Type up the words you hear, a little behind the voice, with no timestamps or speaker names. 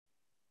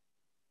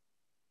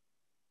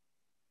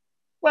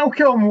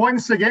Welcome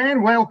once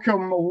again.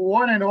 Welcome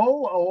one and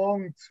all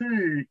along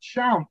to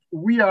Champ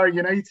We Are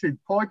United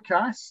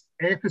podcast,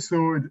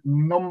 episode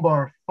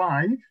number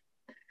 5.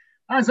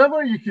 As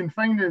ever, you can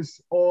find us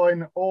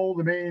on all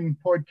the main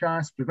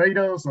podcast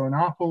providers on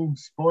Apple,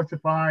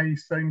 Spotify,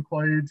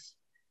 SoundCloud,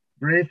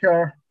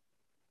 Breaker,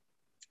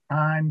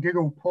 and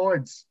Google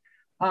Pods.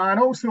 And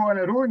also on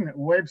our own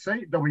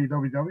website,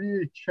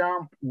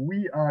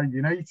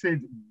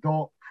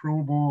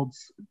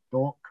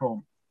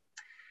 www.champweareunited.proboards.com.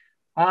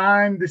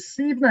 And this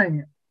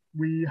evening,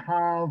 we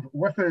have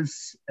with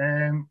us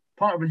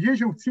part of a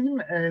usual team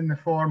in the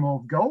form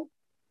of Gull.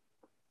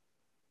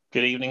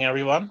 Good evening,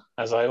 everyone.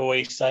 As I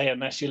always say,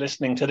 unless you're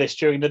listening to this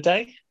during the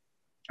day.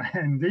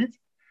 Indeed.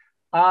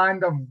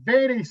 And a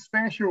very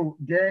special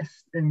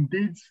guest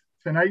indeed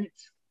tonight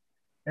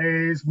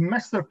is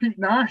Mr. Pete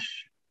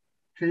Nash,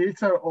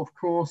 creator, of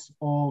course,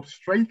 of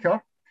Striker.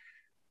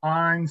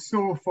 And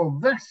so for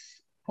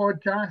this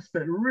podcast,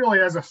 it really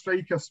is a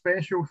Striker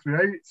special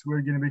throughout. We're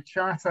going to be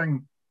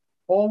chatting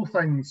all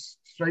things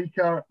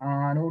Striker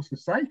and also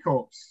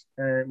Psycops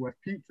with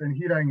Pete and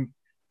hearing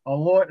a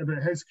lot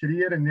about his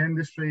career in the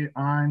industry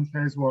and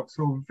his work.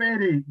 So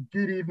very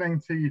good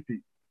evening to you,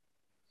 Pete.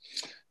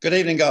 Good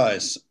evening,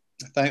 guys.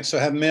 Thanks for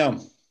having me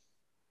on.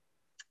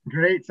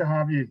 Great to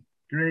have you.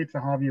 Great to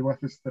have you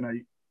with us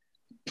tonight.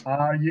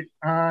 Are you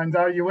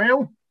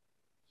well?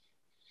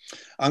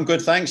 I'm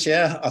good, thanks.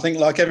 Yeah, I think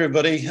like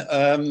everybody,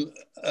 I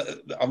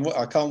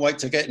can't wait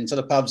to get into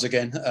the pubs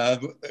again.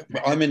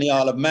 I'm in the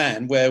Isle of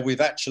Man, where we've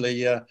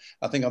actually, I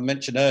think I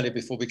mentioned earlier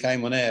before we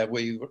came on air,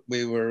 we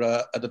were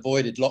at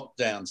avoided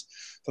lockdowns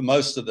for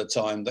most of the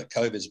time that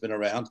COVID's been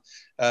around,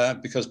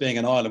 because being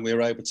an island, we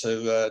were able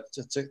to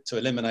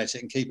eliminate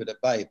it and keep it at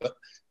bay. But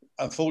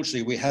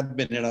unfortunately, we had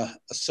been in a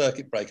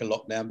circuit breaker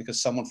lockdown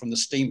because someone from the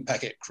steam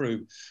packet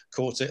crew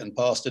caught it and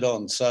passed it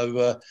on.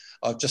 So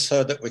I've just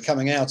heard that we're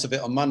coming out of it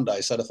on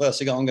Monday. So the first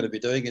thing I'm going to be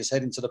doing is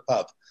heading to the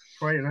pub.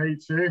 Quite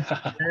right, too.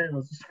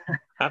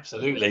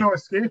 Absolutely. There's no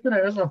escaping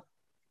it, is there?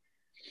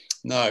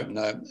 No.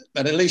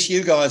 But at least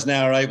you guys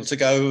now are able to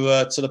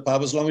go to the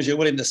pub as long as you're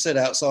willing to sit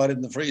outside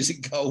in the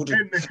freezing cold.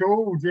 In the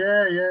cold,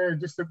 yeah.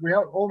 We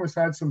almost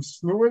had some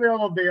snow the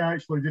other day,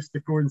 actually, just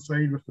to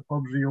coincide with the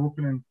pubs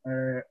reopening,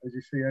 as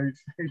you say,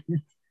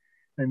 outside.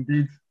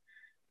 Indeed.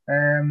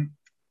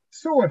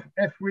 So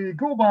if we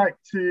go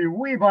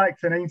way back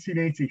to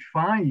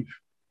 1985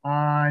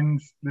 and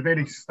the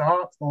very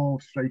start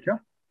of Striker,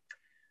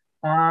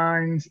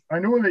 and I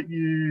know that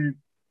you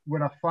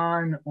were a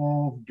fan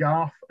of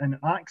Garth and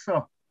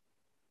AXA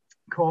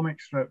comic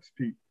strips,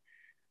 Pete.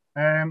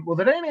 Were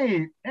there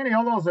any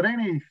others or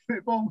any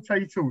football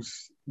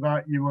titles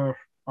that you were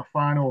a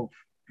fan of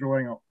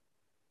growing up?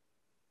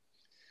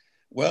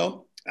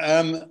 Well,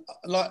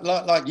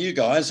 like you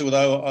guys,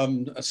 although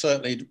I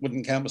certainly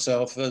wouldn't count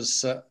myself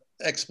as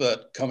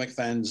expert comic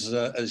fans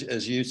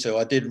as you two,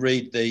 I did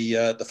read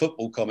the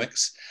football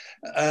comics,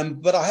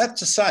 but I have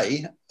to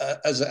say,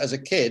 as a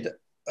kid,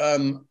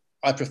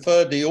 I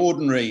preferred the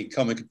ordinary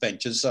comic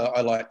adventures. I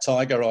like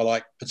Tiger.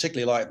 I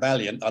particularly like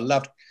Valiant. I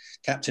loved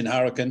Captain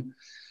Hurricane,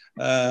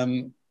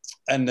 and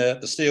the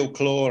Steel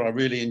Claw. I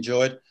really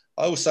enjoyed.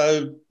 I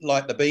also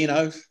liked the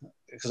Beano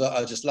because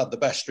I just love the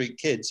Bash Street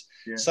Kids.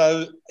 Yeah.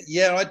 So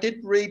yeah, I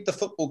did read the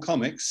football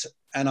comics,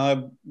 and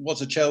I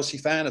was a Chelsea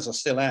fan, as I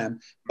still am.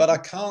 But I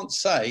can't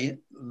say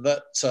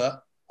that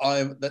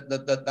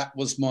that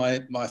was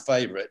my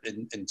favourite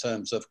in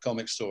terms of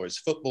comic stories.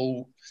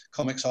 Football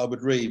comics I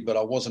would read, but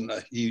I wasn't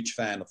a huge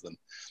fan of them.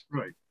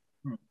 Right.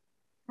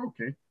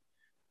 Okay.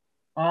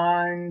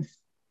 And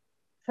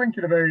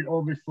thinking about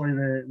obviously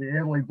the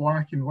early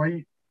black and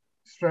white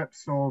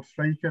strips of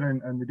Striker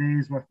and the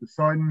days with the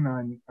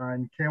Sun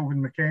and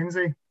Kelvin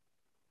McKenzie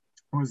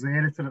was the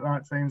editor at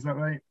that time. Is that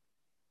right?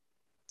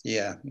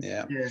 Yeah.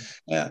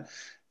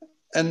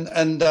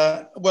 And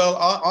well,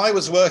 I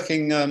was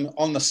working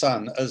on the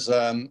Sun as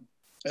a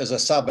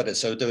sub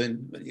editor,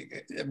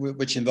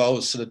 which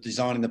involves sort of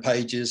designing the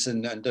pages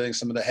and doing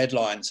some of the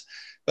headlines.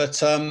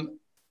 But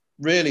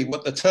really,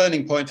 what the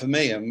turning point for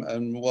me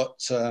and what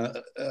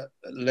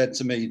led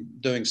to me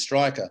doing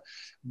Striker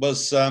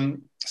was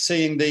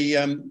seeing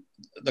the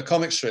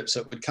comic strips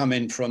that would come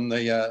in from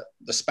the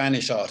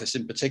Spanish artists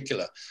in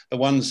particular, the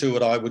ones who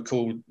I would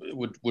call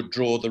would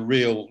draw the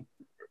real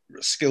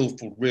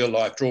skillful real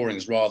life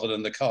drawings rather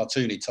than the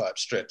cartoony type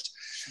strips.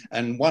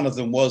 And one of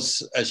them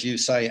was, as you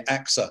say,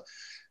 AXA,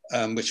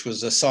 which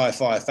was a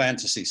sci-fi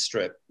fantasy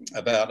strip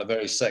about a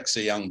very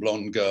sexy young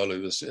blonde girl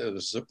who was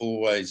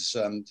always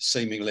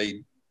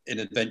seemingly in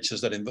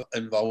adventures that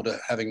involved her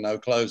having no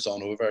clothes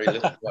on or very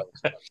little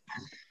clothes.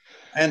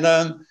 And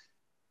I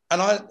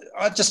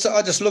just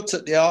looked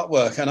at the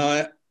artwork, and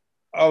I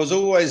was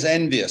always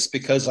envious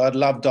because I'd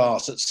loved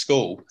art at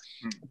school,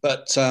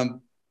 but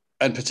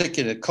and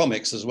particularly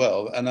comics as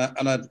well. And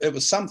it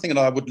was something that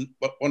I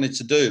wanted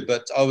to do,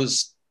 but I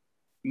was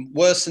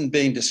worse than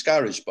being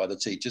discouraged by the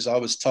teachers. I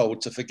was told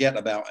to forget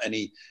about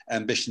any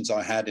ambitions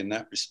I had in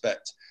that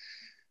respect.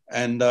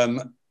 And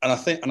I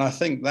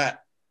think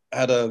that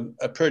had a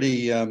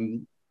pretty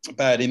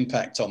bad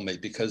impact on me,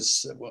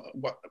 because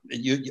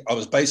I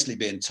was basically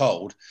being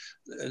told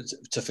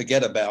to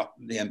forget about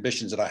the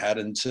ambitions that I had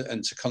and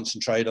to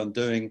concentrate on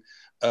doing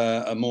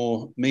a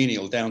more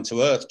menial,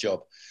 down-to-earth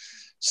job.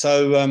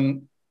 So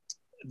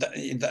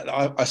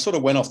I sort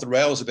of went off the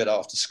rails a bit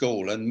after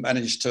school and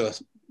managed to,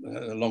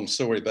 a long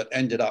story, but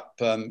ended up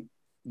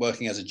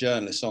working as a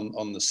journalist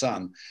on The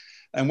Sun.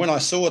 And when I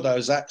saw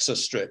those AXA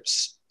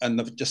strips and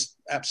the just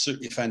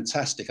absolutely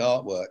fantastic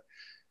artwork,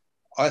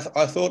 I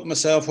thought to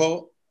myself,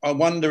 well, I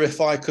wonder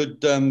if I could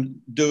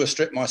do a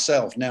strip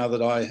myself now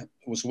that I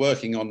was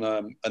working on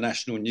a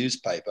national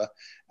newspaper,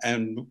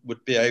 and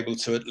would be able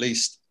to, at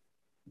least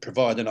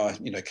provided I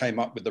came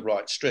up with the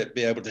right strip,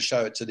 be able to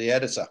show it to the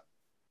editor.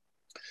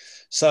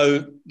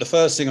 So the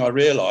first thing I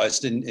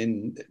realised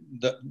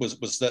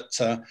was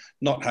that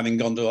not having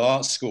gone to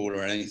art school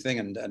or anything,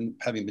 and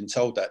having been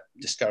told that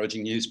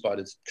discouraging news by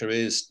the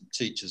careers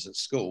teachers at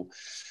school,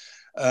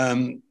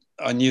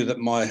 I knew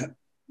that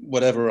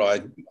whatever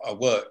I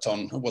worked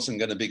on wasn't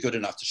going to be good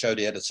enough to show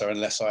the editor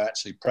unless I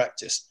actually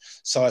practiced.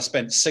 So I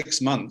spent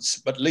 6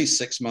 months, at least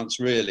 6 months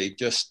really,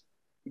 just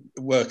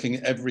working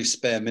every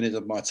spare minute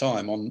of my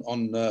time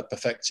on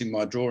perfecting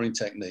my drawing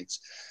techniques.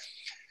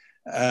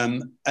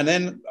 And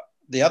then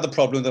the other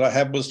problem that I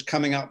had was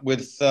coming up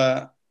with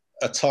a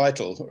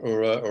title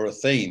or a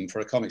theme for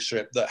a comic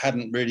strip that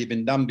hadn't really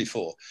been done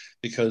before,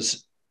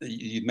 because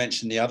you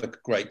mentioned the other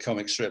great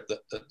comic strip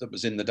that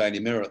was in the Daily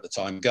Mirror at the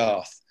time,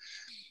 Garth.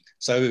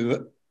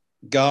 So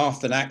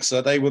Garth and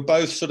AXA, they were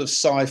both sort of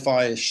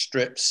sci-fi-ish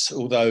strips,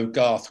 although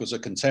Garth was a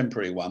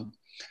contemporary one.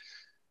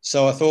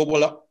 So I thought,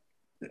 well,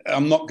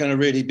 I'm not going to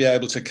really be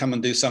able to come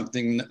and do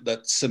something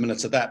that's similar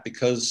to that,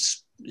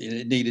 because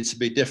it needed to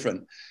be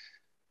different.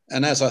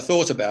 And as I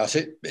thought about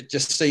it, it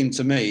just seemed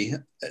to me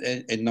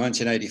in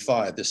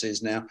 1985, this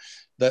is now,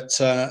 that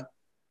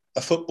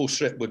a football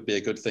strip would be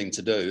a good thing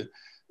to do,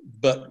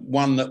 but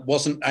one that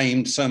wasn't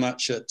aimed so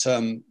much at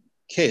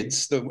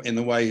kids in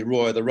the way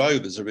Roy of the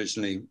Rovers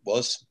originally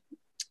was,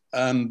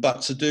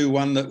 but to do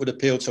one that would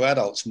appeal to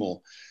adults more.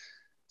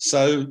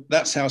 So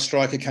that's how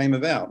Striker came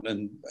about.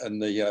 And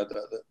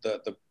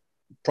the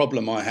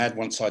problem I had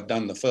once I'd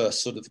done the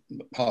first sort of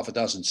half a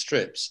dozen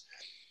strips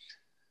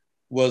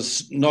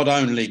was, not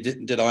only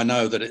did I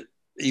know that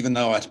even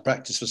though I'd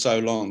practiced for so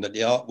long, that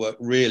the artwork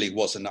really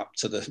wasn't up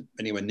to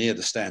anywhere near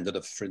the standard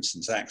of, for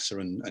instance, AXA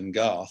and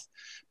Garth,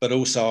 but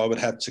also I would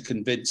have to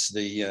convince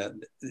the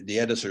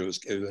editor,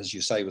 who, as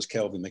you say, was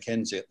Kelvin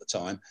Mackenzie at the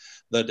time,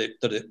 that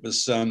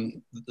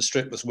the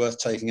strip was worth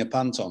taking a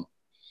punt on.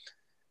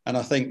 And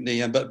I think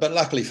but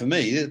luckily for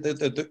me,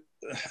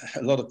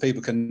 a lot of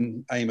people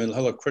can aim a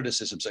lot of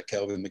criticisms at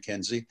Kelvin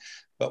Mackenzie,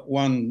 but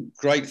one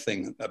great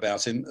thing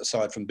about him,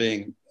 aside from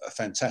being a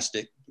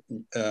fantastic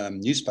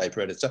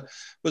newspaper editor,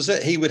 was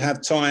that he would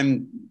have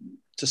time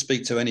to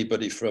speak to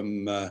anybody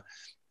from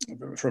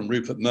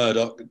Rupert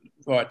Murdoch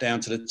right down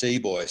to the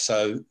T-boy.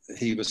 So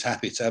he was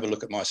happy to have a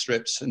look at my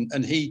strips,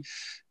 and he,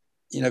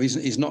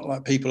 he's not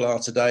like people are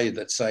today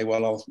that say,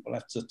 well, I'll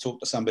have to talk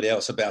to somebody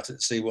else about it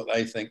to see what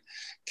they think.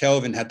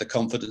 Kelvin had the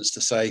confidence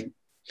to say,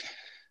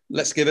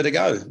 let's give it a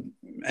go.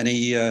 And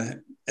he,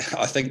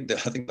 I think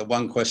the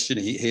one question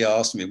he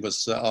asked me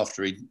was,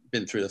 after he'd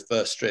been through the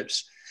first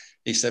strips,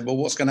 he said, well,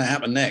 what's going to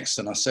happen next?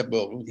 And I said,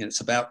 well, it's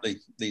about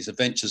these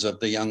adventures of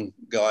the young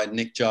guy,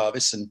 Nick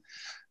Jarvis, and,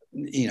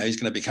 he's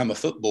going to become a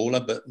footballer.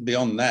 But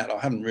beyond that, I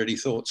haven't really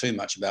thought too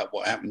much about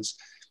what happens.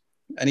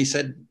 And he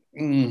said,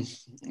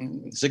 is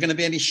there going to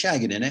be any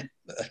shagging in it?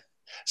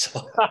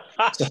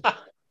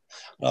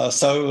 There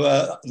was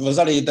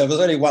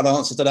only one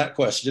answer to that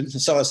question.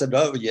 So I said,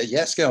 oh, yeah,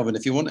 yes, Kelvin,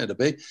 if you want it to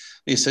be.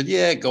 He said,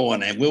 yeah, go on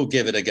then, we'll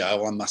give it a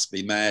go. I must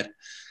be mad.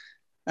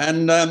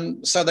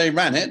 And so they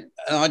ran it.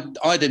 And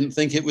I didn't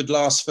think it would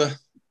last for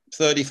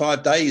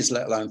 35 days,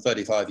 let alone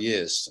 35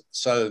 years.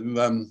 So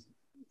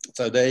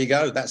there you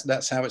go.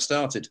 That's how it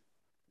started.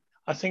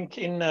 I think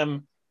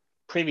in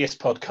previous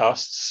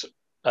podcasts,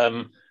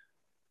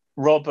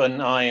 Rob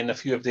and I and a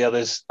few of the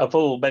others have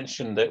all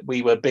mentioned that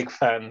we were big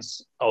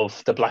fans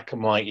of the black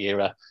and white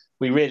era.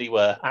 We really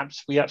were.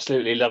 We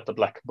absolutely loved the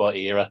black and white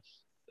era.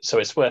 So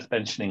it's worth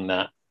mentioning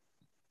that.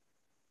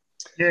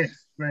 Yes,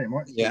 very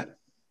much. Yeah.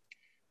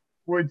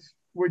 Would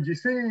you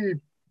say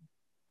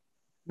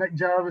Nick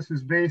Jarvis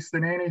was based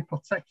in any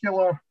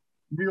particular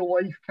real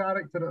life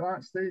character at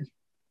that stage?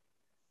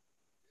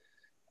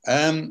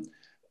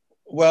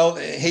 Well,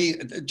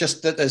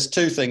 there's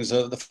two things.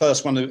 The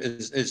first one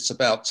is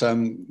about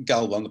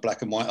Gull on the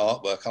black and white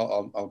artwork.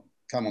 I'll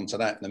come on to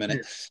that in a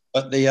minute.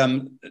 Yeah. But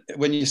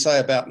when you say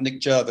about Nick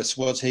Jarvis,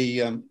 was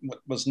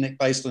Nick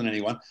based on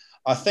anyone?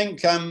 I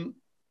think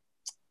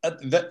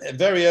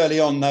very early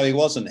on, no, he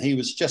wasn't. He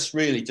was just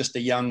a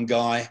young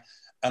guy,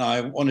 and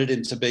I wanted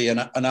him to be an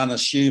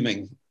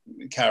unassuming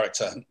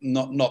character,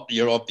 not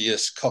your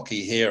obvious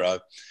cocky hero.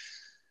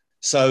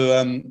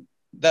 So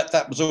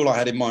that was all I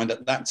had in mind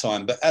at that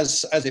time. But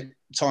as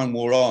time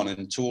wore on,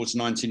 and towards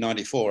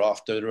 1994,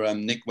 after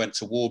Nick went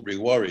to Warbury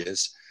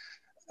Warriors,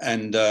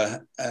 and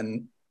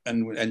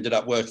and ended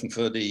up working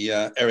for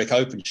the Eric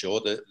Openshaw,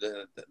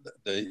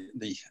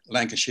 the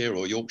Lancashire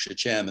or Yorkshire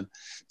chairman,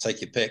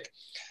 take your pick.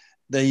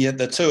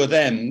 The two of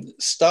them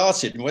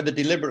started, whether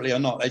deliberately or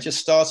not, they just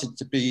started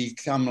to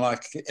become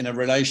like in a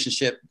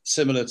relationship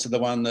similar to the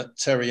one that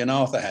Terry and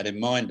Arthur had in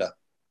Minder.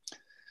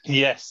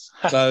 Yes.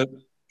 So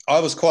I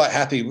was quite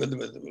happy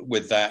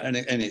with that, and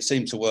it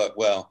seemed to work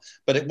well.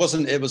 But it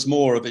wasn't. It was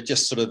more of it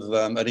just sort of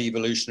an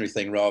evolutionary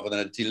thing rather than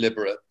a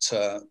deliberate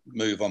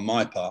move on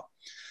my part.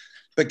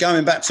 But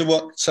going back to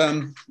what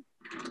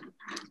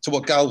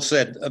Gull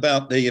said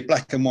about the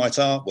black and white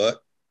artwork,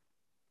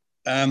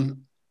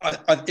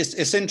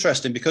 it's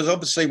interesting because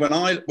obviously when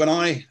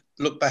I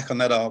look back on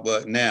that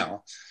artwork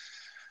now,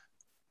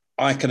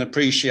 I can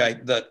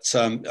appreciate that.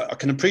 I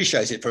can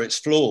appreciate it for its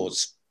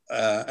flaws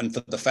and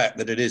for the fact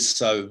that it is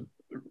so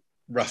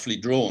roughly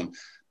drawn.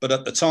 But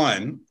at the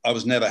time, I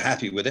was never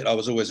happy with it. I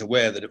was always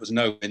aware that it was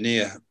nowhere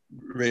near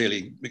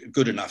really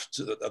good enough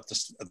of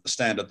the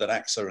standard that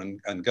AXA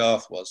and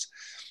Garth was.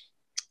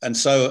 And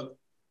so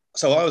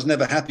I was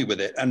never happy with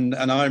it. And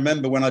I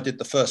remember when I did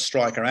the first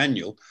Striker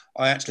annual,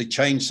 I actually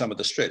changed some of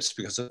the strips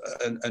because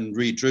and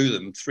redrew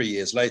them 3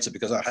 years later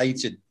because I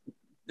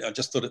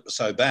just thought it was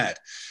so bad.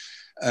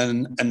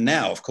 And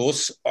now, of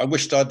course, I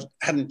wished I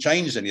hadn't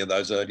changed any of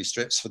those early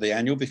strips for the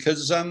annual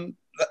because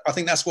I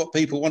think that's what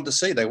people want to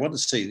see. They want to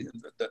see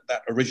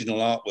that original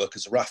artwork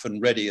as rough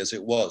and ready as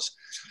it was.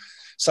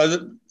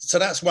 So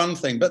that's one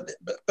thing. But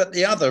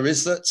the other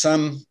is that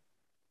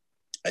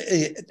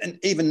and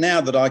even now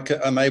that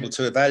I'm able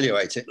to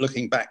evaluate it,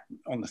 looking back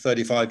on the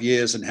 35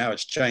 years and how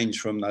it's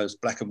changed from those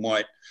black and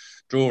white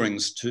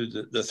drawings to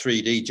the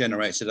 3D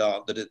generated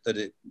art that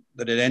it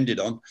ended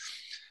on,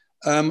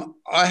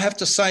 I have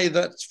to say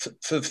that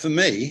for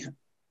me,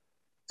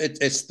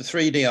 it's the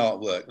 3D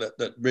artwork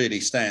that really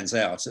stands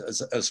out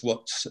as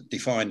what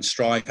defines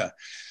Striker,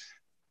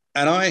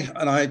 and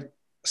I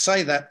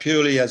say that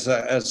purely I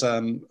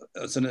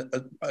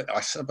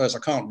suppose I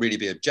can't really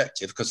be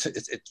objective because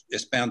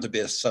it's bound to be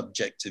a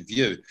subjective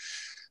view.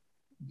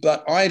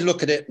 But I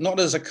look at it not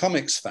as a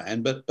comics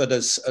fan, but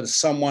as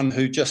someone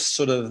who just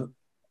sort of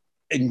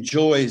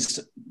enjoys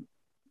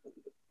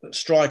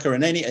Striker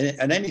and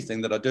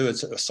anything that I do,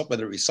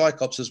 whether it be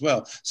Psycops as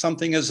well,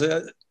 something as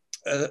an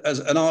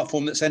art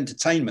form that's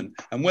entertainment,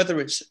 and whether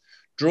it's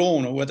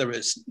drawn or whether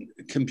it's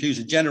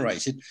computer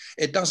generated,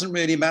 it doesn't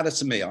really matter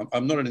to me.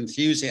 I'm not an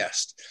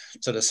enthusiast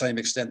to the same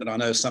extent that I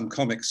know some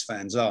comics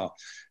fans are,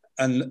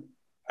 and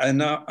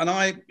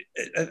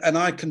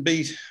I can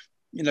be,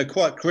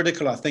 quite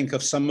critical, I think,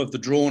 of some of the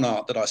drawn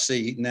art that I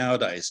see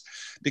nowadays,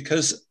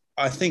 because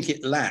I think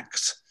it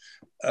lacks,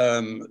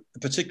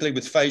 particularly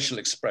with facial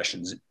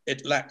expressions,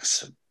 it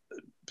lacks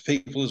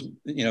people's,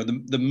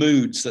 the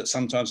moods that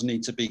sometimes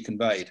need to be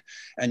conveyed.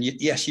 And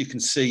yes, you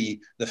can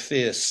see the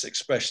fierce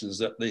expressions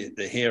that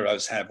the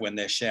heroes have when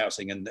they're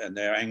shouting and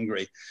they're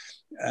angry.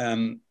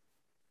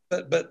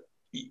 But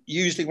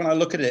usually when I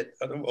look at it,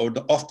 or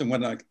often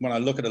when I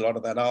look at a lot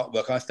of that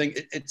artwork, I think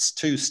it's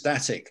too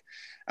static.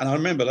 And I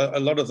remember a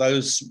lot of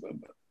those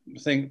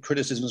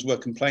criticisms were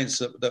complaints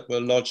that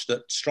were lodged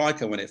at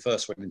Striker when it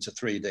first went into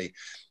 3D.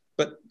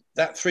 But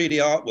that 3D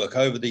artwork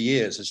over the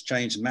years has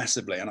changed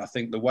massively, and I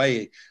think the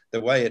way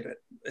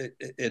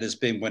it has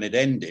been when it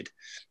ended,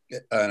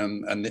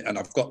 and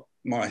I've got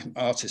my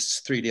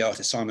 3D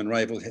artist Simon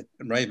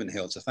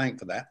Ravenhill to thank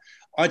for that.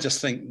 I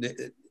just think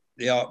the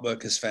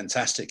artwork is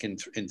fantastic in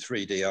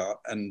 3D art,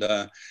 and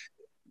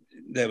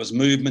there was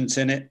movement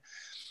in it,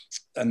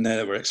 and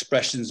there were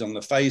expressions on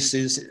the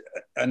faces,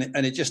 and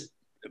it just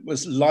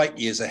was light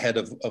years ahead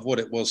of what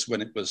it was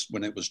when it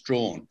was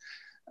drawn.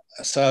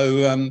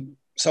 So I'm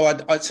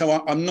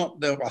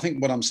not. I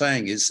think what I'm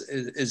saying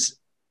is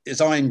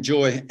I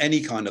enjoy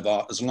any kind of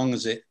art as long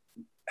as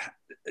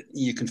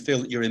you can feel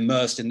that you're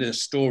immersed in the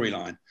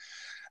storyline,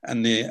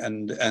 and the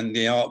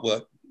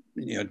artwork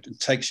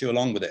takes you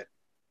along with it.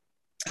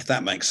 If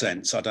that makes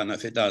sense, I don't know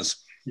if it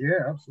does.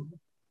 Yeah,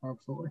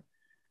 absolutely.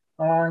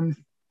 And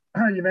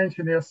you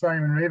mentioned there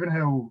Simon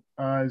Ravenhill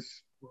as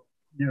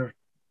your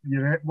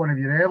one of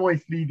your early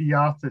 3D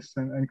artists,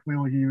 and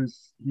clearly he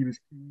was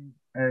key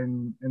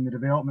in the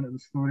development of the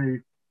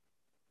story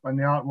and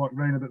the artwork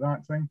round about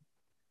that time.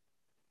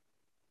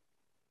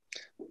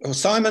 Well,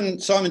 Simon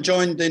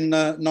joined in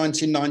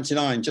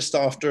 1999, just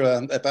after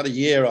about a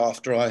year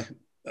after I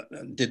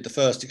did the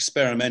first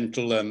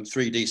experimental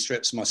 3D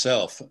strips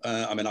myself.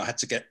 I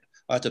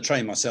had to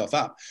train myself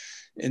up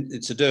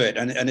to do it,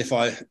 and if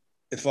I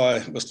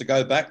was to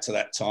go back to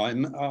that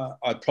time,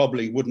 I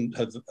probably wouldn't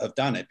have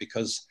done it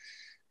because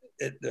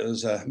there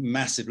was a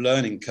massive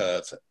learning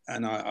curve,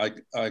 and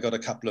I got a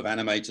couple of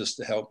animators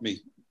to help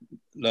me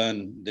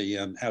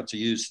learn how to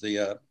use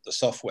the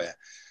software.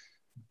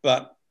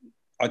 But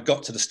I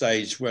got to the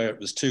stage where it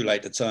was too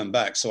late to turn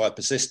back, so I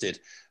persisted.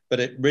 But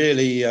it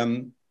really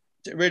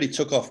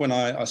took off when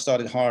I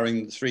started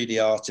hiring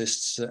 3D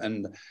artists,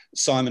 and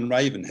Simon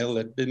Ravenhill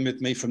had been with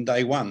me from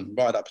day one,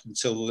 right up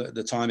until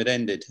the time it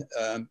ended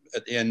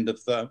at the end of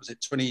was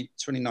it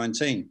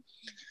 2019.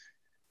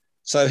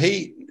 So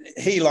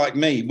he like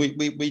me,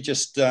 we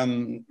just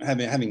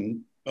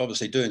having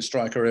obviously doing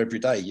striker every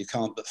day, you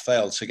can't but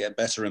fail to get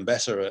better and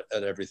better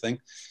at everything.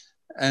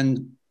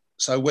 And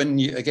so when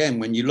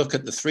you look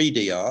at the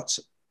 3D art,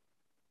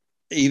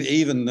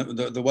 even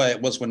the way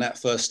it was when that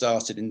first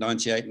started in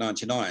 98,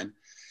 99,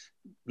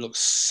 looks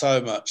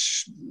so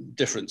much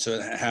different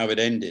to how it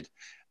ended.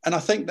 And I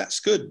think that's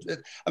good.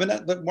 I mean,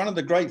 one of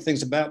the great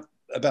things about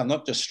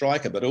not just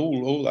Striker, but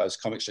all those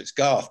comic strips,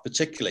 Garth,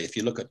 particularly if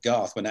you look at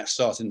Garth when that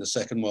started in the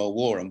Second World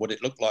War and what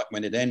it looked like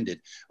when it ended,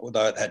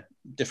 although it had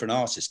different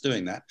artists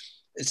doing that,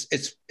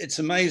 it's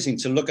amazing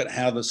to look at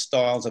how the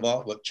styles of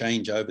artwork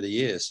change over the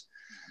years.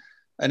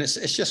 And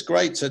it's just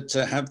great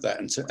to have that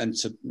and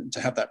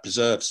to have that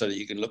preserved so that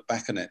you can look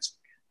back on it.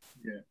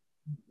 Yeah,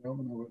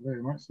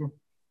 very much so.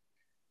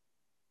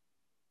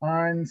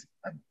 And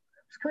I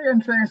was quite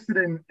interested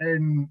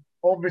in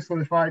obviously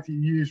the fact that you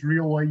use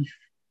real life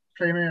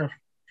Premier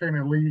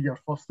League or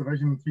First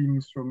Division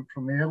teams from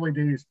the early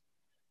days.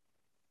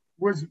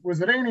 Was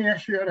there any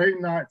issue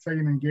around that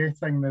time in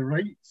getting the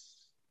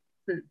rights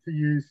to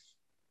use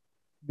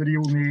the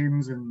real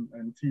names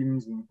and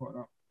teams and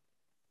whatnot?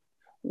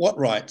 What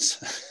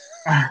rights?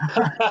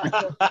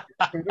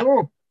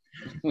 No.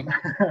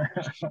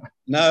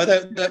 No,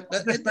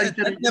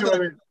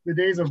 the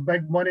days of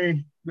big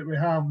money that we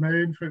have now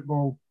in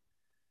football.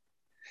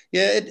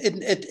 Yeah,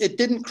 it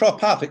didn't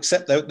crop up,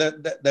 except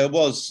there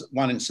was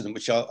one incident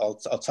which I'll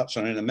touch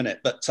on in a minute.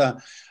 But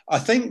I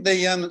think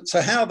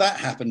so how that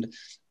happened.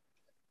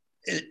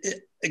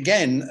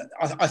 Again,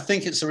 I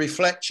think it's a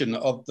reflection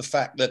of the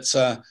fact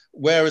that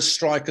whereas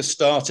Striker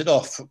started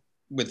off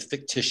with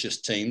fictitious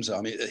teams,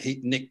 I mean,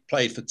 Nick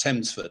played for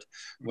Thamesford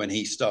when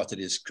he started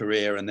his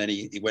career, and then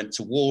he went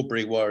to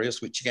Warbury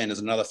Warriors, which again is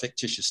another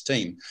fictitious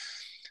team.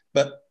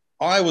 But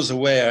I was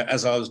aware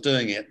as I was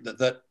doing it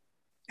that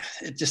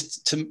it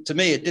just, to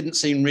me, it didn't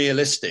seem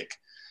realistic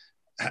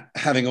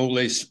having all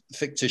these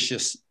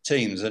fictitious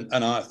teams. And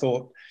I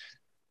thought,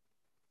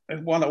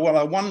 well,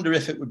 I wonder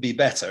if it would be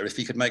better if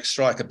he could make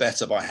Striker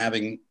better by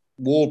having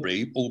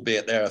Warbury,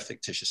 albeit they're a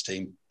fictitious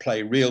team,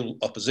 play real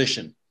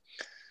opposition.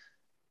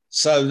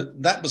 So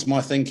that was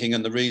my thinking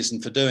and the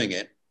reason for doing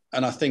it.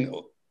 And I think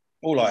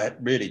all I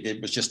really did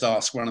was just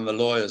ask one of the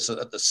lawyers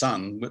at the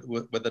Sun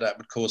whether that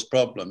would cause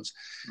problems.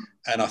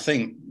 And I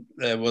think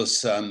there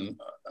was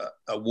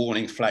a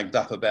warning flagged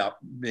up about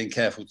being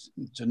careful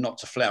not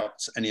to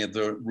flout any of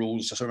the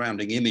rules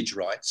surrounding image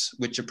rights,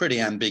 which are pretty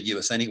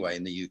ambiguous anyway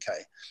in the UK.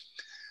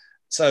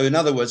 So in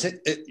other words,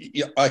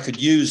 I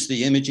could use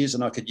the images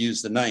and I could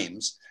use the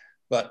names,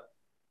 but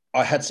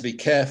I had to be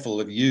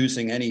careful of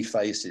using any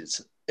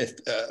faces if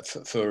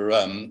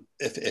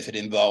it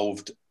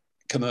involved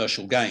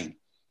commercial gain.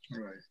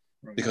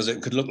 Right. Because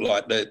it could look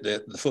like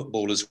the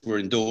footballers were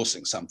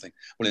endorsing something.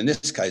 Well, in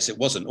this case, it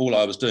wasn't. All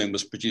I was doing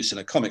was producing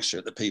a comic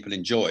strip that people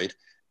enjoyed,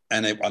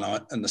 and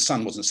the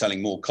Sun wasn't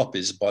selling more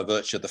copies by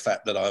virtue of the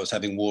fact that I was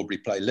having Warbury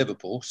play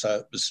Liverpool,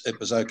 so it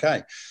was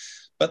okay.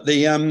 But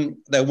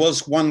there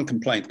was one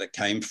complaint that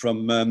came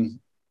from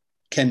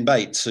Ken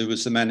Bates, who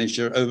was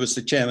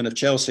the chairman of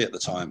Chelsea at the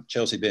time,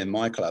 Chelsea being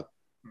my club.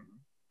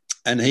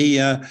 And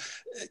I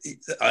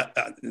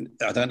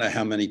don't know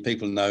how many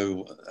people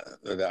know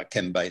about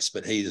Ken Bates,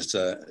 but he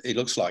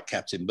looks like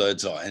Captain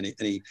Birdseye, and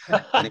he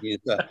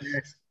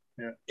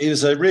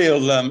was a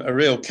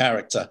real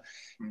character,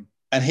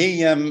 and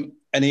he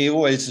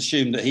always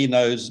assumed that he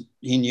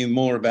knew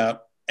more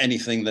about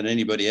anything than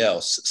anybody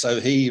else. So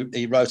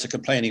he wrote a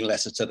complaining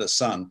letter to the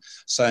Sun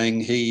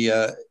saying he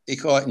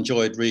quite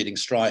enjoyed reading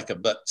Striker,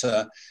 but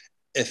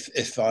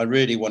if I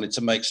really wanted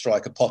to make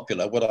Striker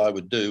popular, what I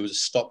would do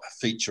was stop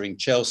featuring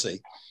Chelsea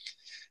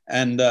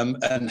and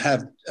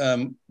have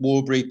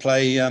Warbury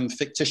play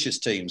fictitious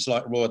teams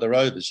like Roy the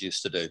Rovers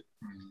used to do.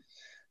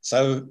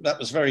 So that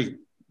was very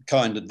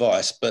kind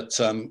advice, but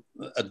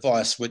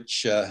advice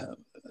which I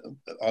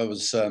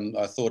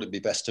thought it'd be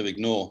best to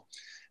ignore.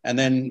 And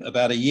then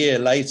about a year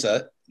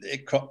later,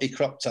 he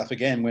cropped up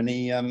again when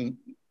he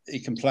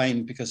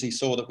complained because he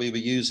saw that we were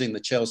using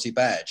the Chelsea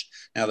badge.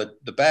 Now,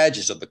 the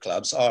badges of the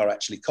clubs are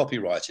actually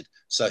copyrighted,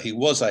 so he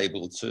was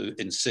able to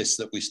insist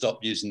that we stop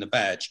using the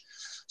badge.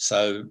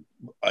 So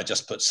I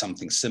just put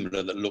something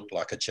similar that looked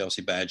like a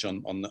Chelsea badge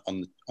on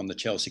the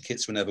Chelsea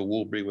kits whenever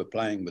Warbury were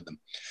playing with them.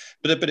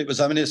 But it was,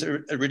 I mean, it's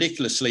a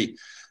ridiculously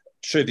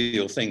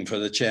trivial thing for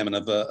the chairman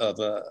of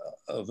a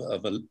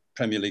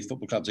Premier League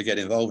football club to get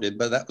involved in,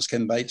 but that was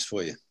Ken Bates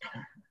for you.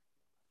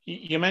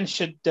 You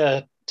mentioned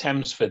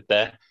Thamesford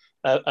there.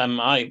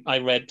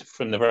 I read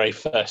from the very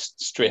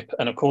first strip,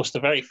 and of course, the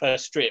very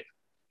first strip,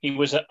 he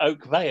was at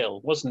Oak Vale,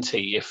 wasn't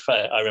he? If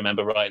I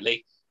remember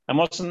rightly, and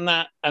wasn't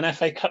that an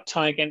FA Cup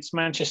tie against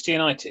Manchester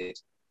United?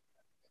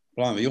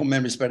 Blimey, your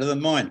memory's better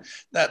than mine.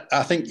 That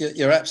I think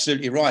you're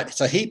absolutely right.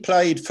 So he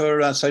played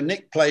for. So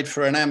Nick played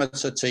for an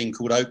amateur team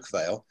called Oak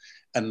Vale,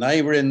 and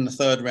they were in the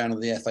third round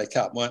of the FA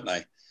Cup, weren't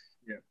they?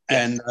 Yeah.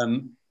 Yes.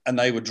 And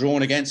they were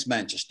drawn against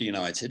Manchester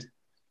United,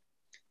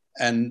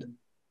 and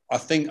I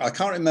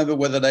can't remember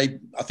whether I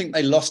think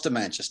they lost to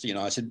Manchester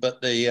United,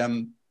 but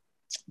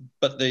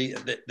but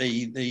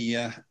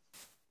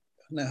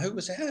now, who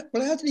was it?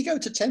 Well, how did he go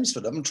to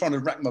Thamesford? I'm trying to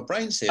rack my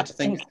brains here to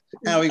think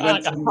how he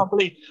went.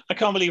 I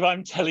can't believe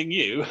I'm telling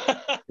you.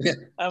 Yeah.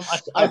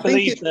 I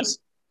believe that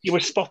you were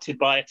spotted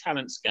by a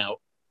talent scout.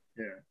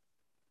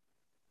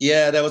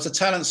 Yeah, there was a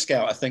talent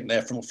scout, I think,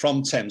 there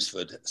from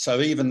Thamesford.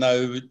 So even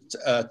though,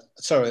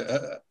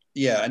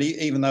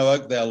 even though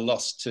Oakvale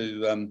lost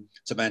to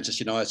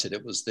Manchester United,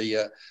 it was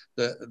the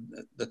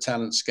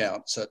talent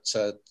scouts at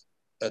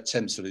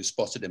Thamesford who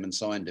spotted him and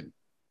signed him.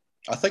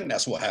 I think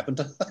that's what happened.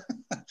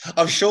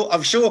 I'm sure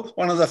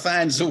one of the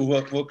fans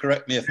will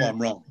correct me if I'm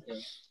wrong.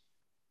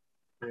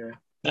 Yeah.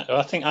 No,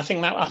 I think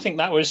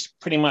that was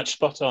pretty much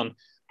spot on.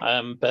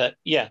 But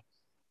yeah,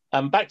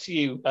 back to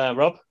you,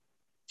 Rob.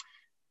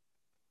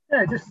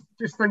 Yeah,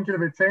 just thinking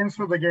about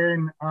Thamesford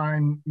again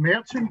and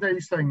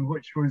merchandising,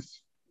 which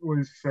was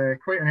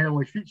quite an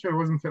early feature,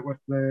 wasn't it, with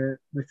the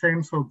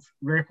Thamesford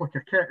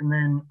replica kit, and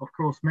then of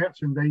course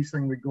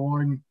merchandising would go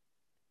on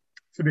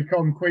to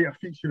become quite a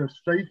feature of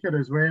Striker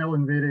as well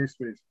in various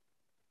ways.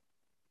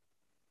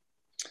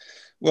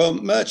 Well,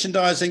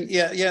 merchandising,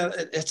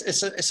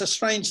 it's a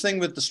strange thing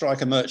with the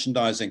Striker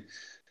merchandising.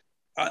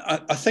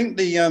 I think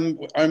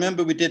I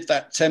remember we did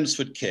that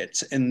Thamesford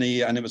kit and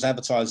it was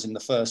advertised in the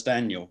first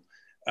annual,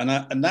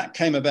 and that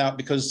came about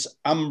because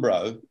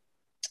Umbro,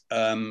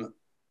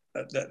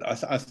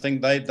 I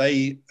think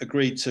they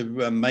agreed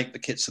to make the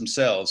kits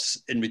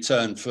themselves in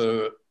return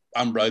for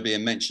Umbro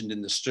being mentioned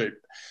in the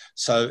strip,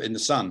 so in the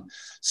Sun.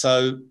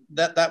 So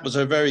that was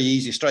a very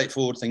easy,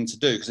 straightforward thing to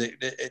do, because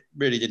it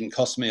really didn't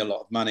cost me a lot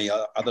of money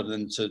other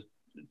than to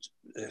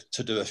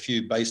do a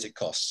few basic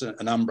costs, and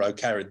Umbro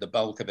carried the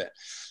bulk of it.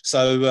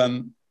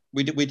 So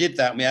we did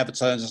that, and we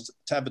advertised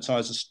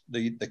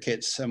the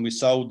kits, and we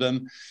sold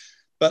them.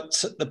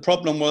 But the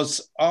problem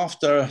was,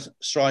 after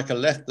Striker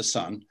left the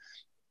Sun,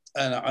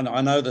 and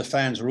I know the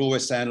fans were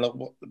always saying,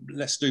 look,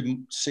 let's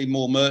see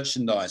more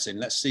merchandising,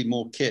 let's see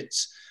more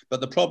kits. But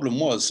the problem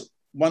was,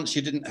 once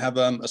you didn't have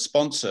a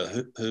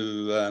sponsor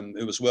who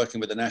was working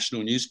with a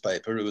national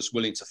newspaper who was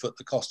willing to foot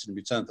the cost in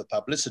return for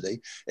publicity,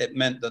 it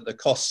meant that the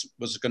cost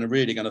was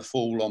really going to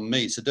fall on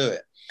me to do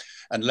it,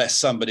 unless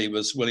somebody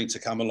was willing to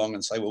come along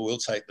and say, well, we'll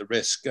take the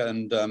risk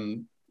and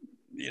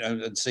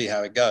and see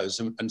how it goes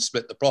and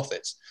split the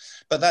profits.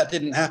 But that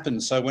didn't happen.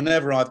 So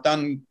whenever I've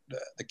done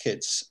the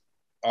kits,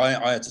 I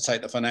had to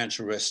take the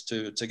financial risk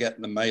to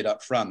get them made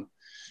up front,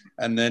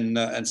 and then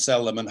and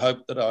sell them and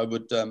hope that I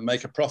would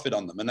make a profit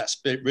on them. And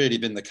that's really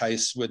been the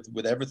case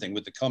with everything,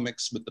 with the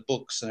comics, with the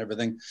books and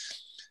everything.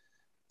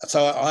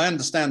 So I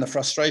understand the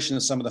frustration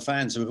of some of the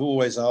fans who have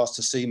always asked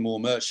to see more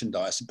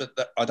merchandise, but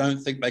I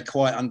don't think they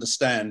quite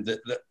understand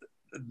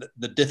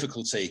the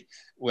difficulty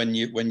when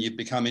you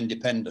become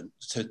independent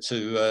to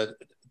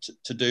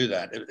do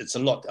that. It's a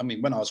lot. I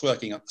mean, when I was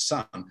working at the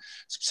Sun,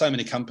 so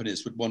many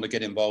companies would want to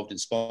get involved in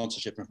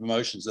sponsorship and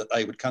promotions that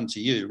they would come to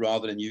you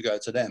rather than you go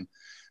to them.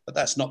 But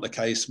that's not the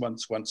case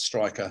once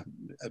Striker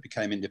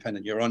became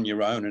independent. You're on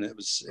your own, and it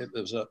was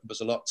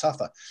a lot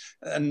tougher.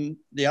 And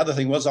the other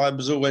thing was, I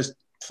was always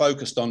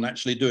focused on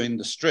actually doing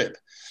the strip.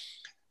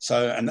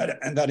 So, and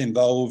that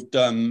involved,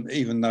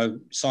 even though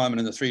Simon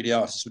and the 3D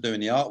artists were doing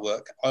the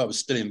artwork, I was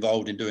still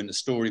involved in doing the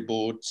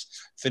storyboards,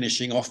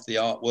 finishing off the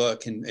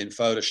artwork in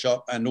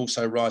Photoshop, and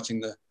also writing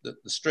the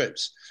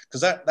strips.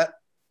 Because that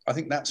I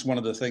think that's one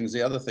of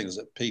the other things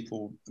that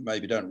people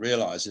maybe don't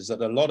realize, is that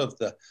a lot of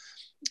the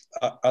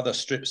other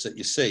strips that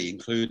you see,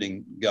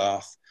 including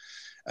Garth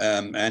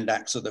and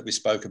AXA that we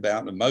spoke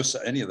about, and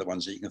any of the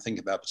ones that you can think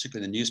about,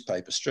 particularly the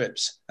newspaper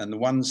strips, and the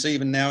ones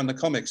even now in the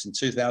comics in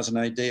 2000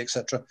 AD,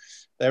 etc.,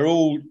 they're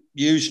all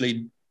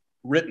usually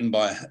written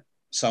by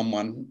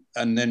someone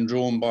and then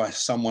drawn by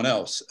someone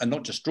else, and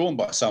not just drawn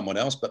by someone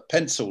else, but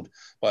penciled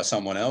by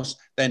someone else,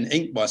 then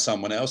inked by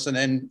someone else, and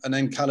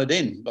then coloured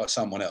in by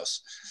someone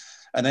else,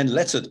 and then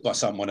lettered by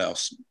someone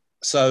else.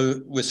 So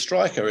with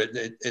Striker,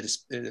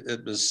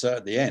 it was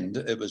at the end,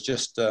 it was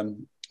just a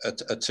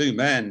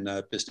two-man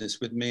business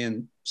with me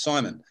and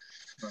Simon.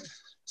 Right.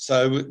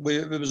 So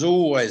it was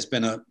always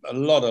been a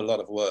lot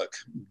of work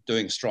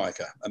doing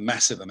Striker, a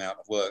massive amount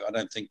of work. I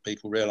don't think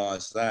people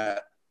realise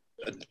that,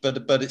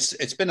 but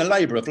it's been a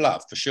labour of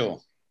love for sure.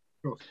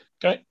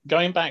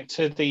 Going back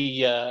to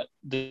the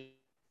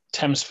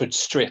Thamesford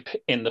strip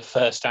in the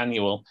first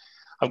annual,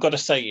 I've got to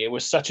say it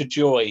was such a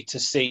joy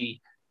to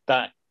see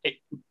that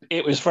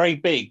it was very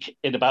big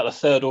in about the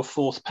third or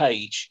fourth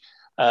page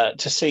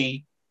to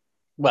see.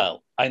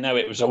 Well, I know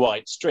it was a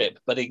white strip,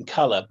 but in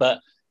colour. But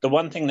the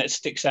one thing that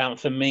sticks out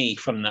for me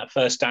from that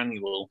first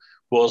annual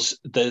was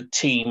the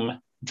team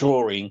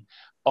drawing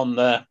on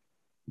the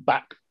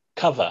back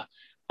cover.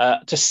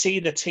 To see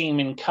the team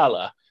in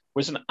colour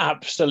was an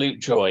absolute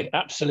joy.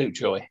 Absolute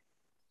joy.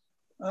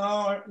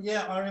 Oh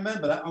yeah, I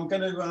remember that. I'm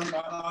going to.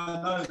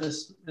 I know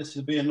this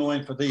will be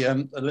annoying for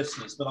the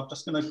listeners, but I'm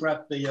just going to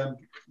grab the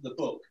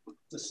book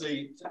to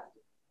see.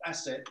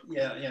 That's it.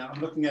 Yeah. I'm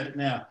looking at it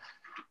now.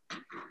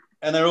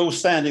 And they're all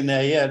standing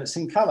there, yeah, it's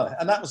in colour.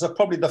 And that was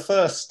probably the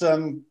first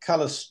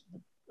colour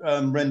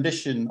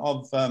rendition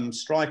of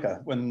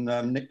Striker when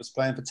Nick was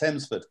playing for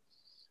Thamesford.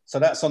 So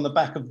that's on the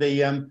back of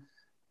the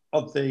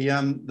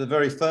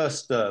very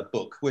first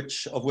book,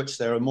 of which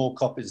there are more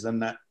copies than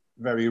that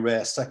very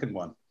rare second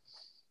one.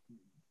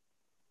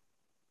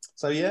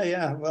 So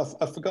yeah. Well,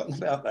 I've forgotten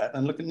about that.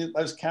 And looking at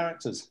those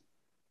characters.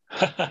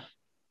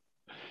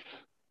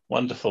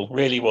 Wonderful,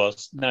 really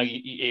was. No,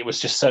 it was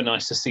just so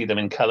nice to see them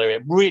in colour.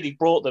 It really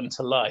brought them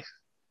to life.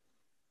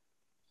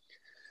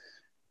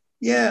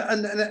 Yeah,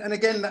 and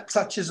again, that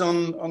touches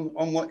on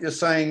what you're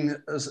saying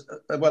as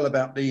well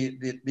about the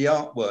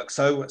artwork.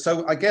 So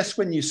I guess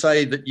when you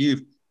say that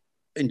you've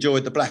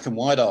enjoyed the black and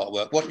white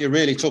artwork, what you're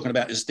really talking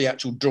about is the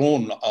actual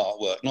drawn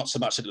artwork, not so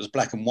much that it was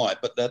black and white,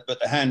 but the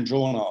hand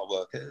drawn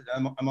artwork.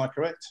 Am I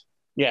correct?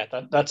 Yeah,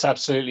 that's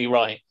absolutely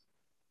right.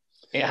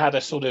 It had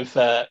a sort of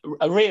a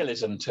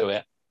realism to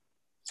it.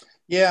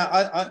 Yeah,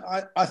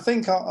 I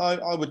think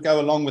I would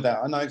go along with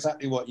that. I know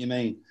exactly what you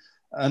mean.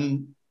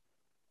 And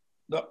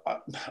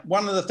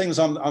one of the things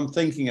I'm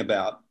thinking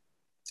about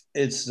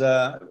is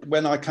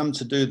when I come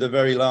to do the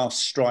very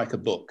last Striker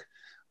book,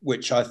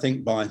 which I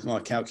think by my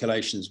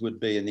calculations would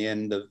be in the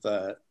end of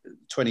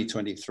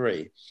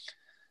 2023,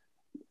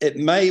 it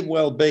may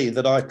well be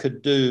that I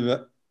could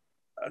do,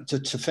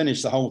 to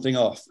finish the whole thing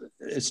off,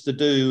 is to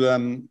do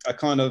a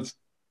kind of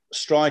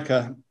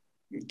Striker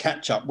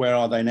catch-up Where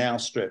Are They Now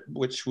strip,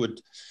 which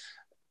would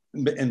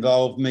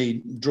involve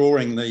me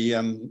drawing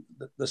the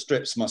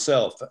strips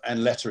myself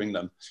and lettering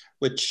them,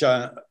 which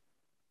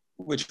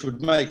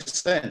would make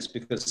sense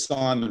because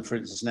Simon, for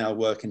instance, is now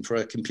working for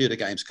a computer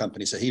games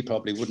company, so he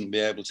probably wouldn't be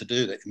able to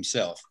do that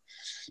himself.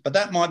 But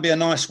that might be a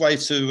nice way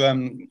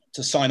to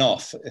sign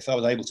off if I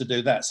was able to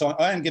do that. So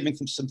I am giving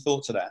some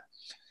thought to that.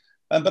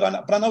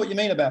 But I know what you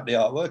mean about the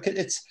artwork.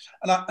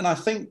 I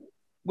think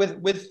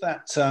with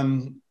that.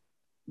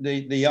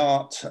 The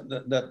art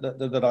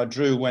that I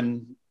drew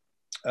when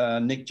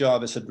Nick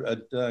Jarvis had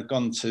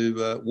gone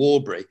to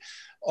Warbury,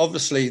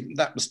 obviously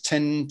that was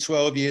 10,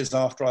 12 years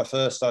after I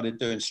first started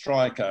doing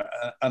Striker.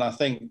 And I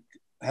think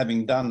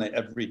having done it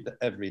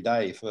every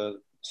day for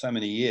so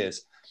many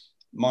years,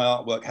 my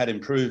artwork had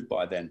improved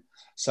by then.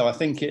 So I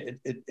think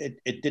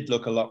it did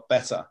look a lot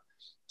better.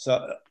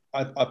 So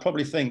I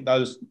probably think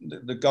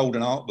the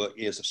golden artwork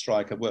years of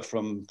Striker were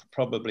from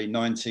probably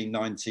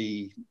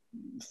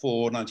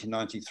 1994,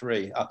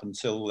 1993 up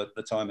until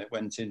the time it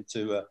went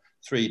into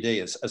 3D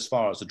as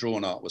far as the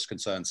drawn art was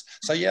concerned.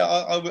 So yeah,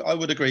 I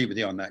would agree with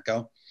you on that,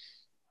 Gull.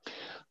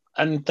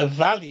 And the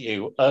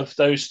value of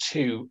those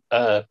two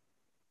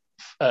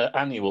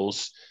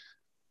annuals,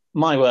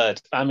 my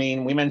word, I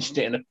mean, we mentioned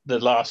it in the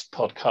last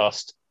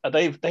podcast,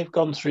 they've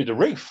gone through the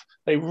roof.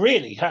 They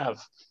really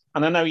have.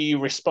 And I know you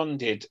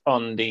responded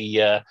on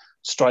the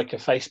Striker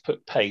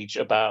Facebook page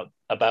about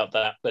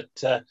that,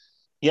 but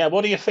yeah,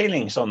 what are your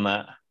feelings on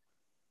that?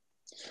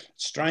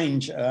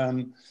 Strange.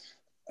 I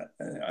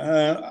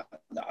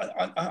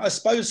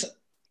suppose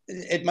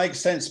it makes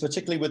sense,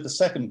 particularly with the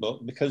second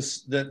book,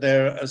 because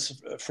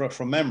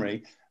from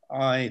memory,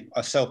 I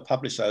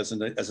self-published those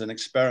as an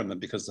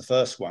experiment because the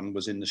first one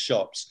was in the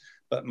shops.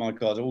 But my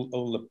God,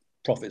 all the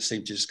profits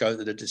seemed to just go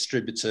to the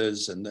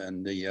distributors and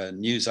the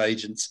news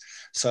agents.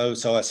 So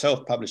I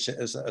self-published it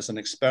as an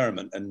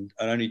experiment and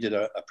only did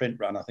a print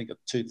run, I think, of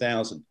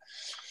 2000.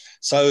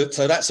 So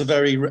that's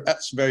very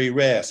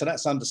rare. So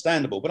that's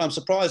understandable. But I'm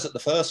surprised at the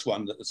first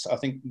one that I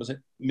think was it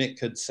Mick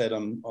had said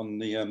on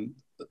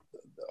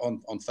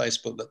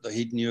Facebook that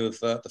he knew of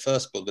the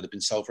first book that had been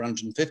sold for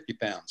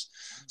 £150.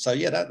 So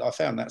yeah, I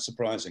found that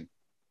surprising.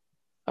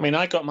 I mean,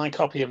 I got my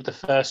copy of the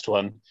first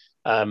one,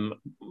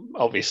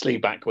 obviously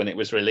back when it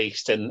was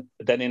released, and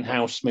then in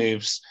House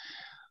Moves,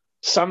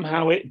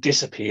 somehow it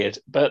disappeared.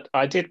 But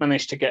I did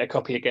manage to get a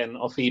copy again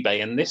off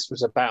eBay, and this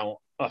was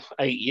about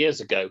 8 years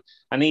ago.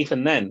 And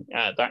even then,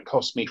 that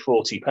cost me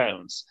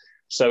 £40.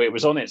 So it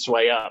was on its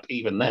way up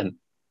even then.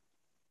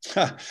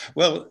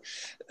 Well,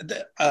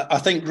 I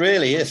think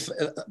really if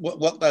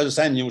what those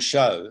annuals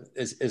show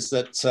is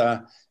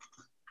that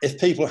if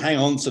people hang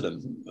on to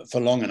them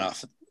for long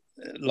enough,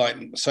 like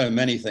so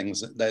many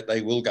things,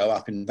 they will go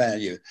up in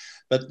value.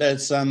 But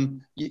there's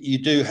you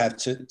do have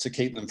to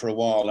keep them for a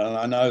while. And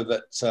I know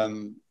that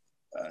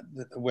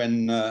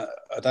when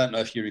I don't know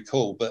if you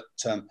recall, but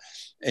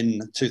in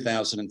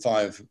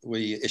 2005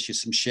 we issued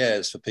some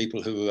shares for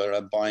people who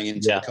were buying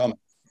into the comic,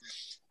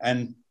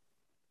 and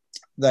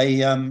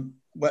they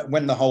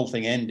when the whole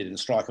thing ended and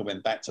Striker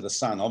went back to the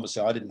Sun,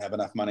 obviously I didn't have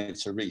enough money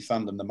to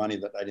refund them the money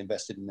that they'd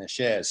invested in their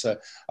shares. So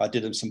I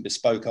did them some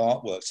bespoke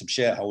artwork, some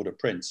shareholder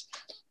prints.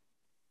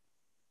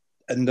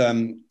 And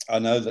I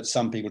know that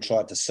some people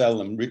tried to sell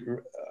them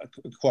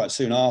quite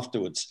soon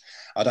afterwards.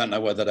 I don't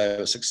know whether they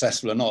were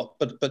successful or not,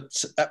 but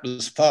that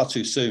was far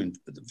too soon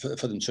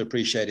for them to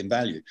appreciate in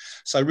value.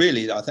 So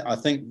really, I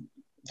think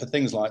for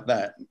things like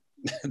that,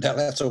 they'll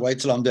have to wait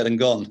till I'm dead and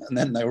gone, and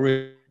then they'll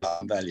really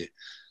have value.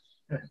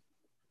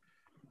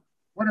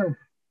 One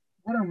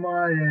of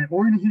my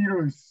own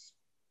heroes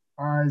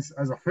as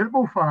a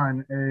football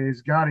fan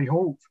is Gary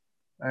Holt.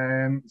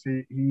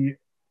 So he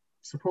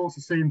supports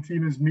the same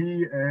team as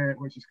me,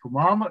 which is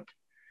Kilmarnock.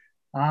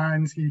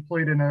 and he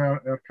played in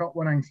our cup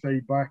winning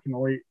side back in the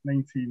late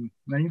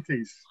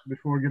 1990s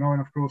before going on,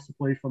 of course, to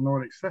play for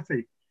Norwich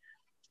City.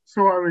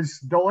 So I was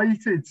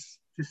delighted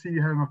to see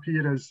him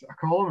appear as a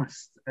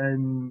columnist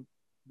in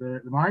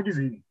the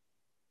magazine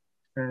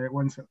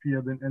once it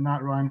appeared, and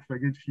that ran for a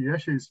good few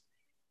issues.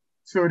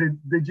 So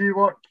did you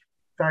work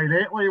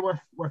directly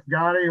with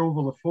Gary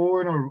over the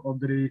phone, or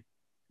did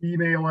he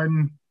email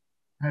in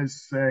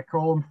his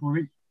column for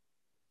the week?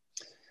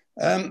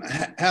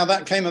 How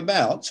that came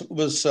about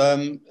was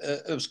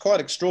it was quite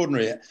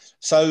extraordinary.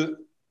 So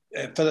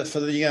for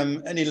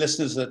the any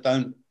listeners that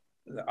don't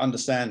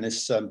understand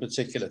this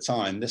particular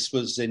time, this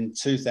was in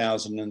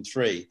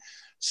 2003.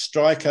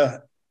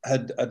 Striker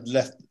had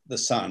left the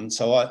Sun,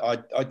 so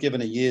I'd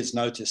given a year's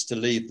notice to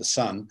leave the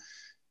Sun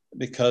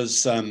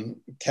because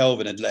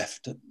Kelvin had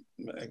left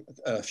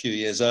a few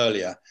years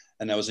earlier,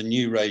 and there was a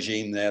new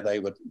regime there. They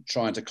were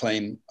trying to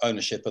claim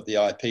ownership of the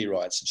IP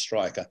rights of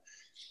Striker.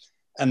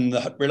 And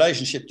the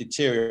relationship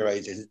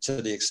deteriorated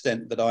to the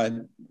extent that I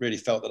really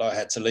felt that I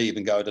had to leave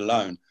and go it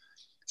alone.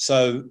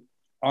 So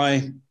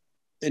I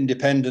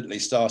independently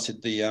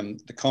started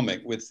the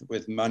comic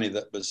with money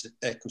that was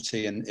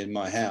equity in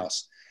my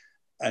house.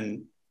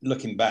 And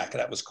looking back,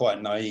 that was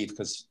quite naive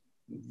because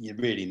you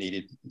really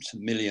needed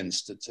some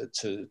millions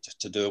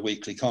to do a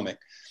weekly comic.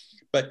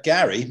 But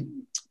Gary,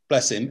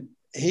 bless him,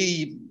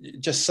 he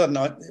just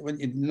suddenly,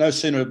 no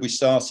sooner had we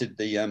started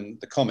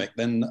the comic,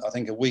 then I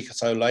think a week or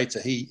so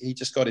later, he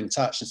just got in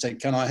touch and said,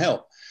 "Can I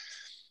help?"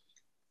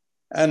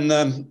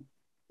 And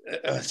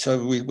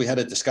so we had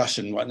a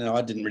discussion. Right now,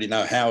 I didn't really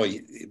know how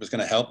he was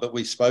going to help, but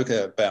we spoke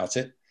about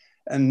it.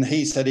 And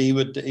he said he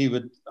would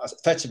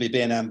effectively be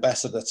an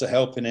ambassador to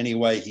help in any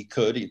way he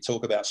could. He'd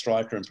talk about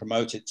Striker and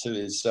promote it to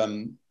his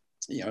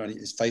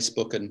his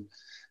Facebook. And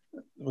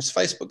was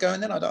Facebook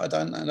going then? I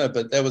don't know,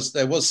 but there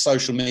was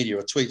social media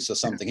or tweets or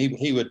something.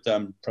 He would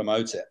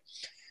promote it.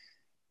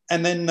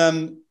 And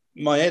then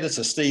my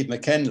editor, Steve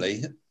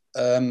McKinley,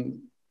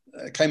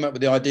 came up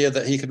with the idea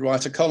that he could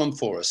write a column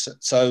for us.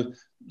 So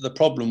the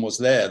problem was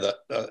there that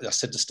I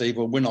said to Steve,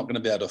 well, we're not going to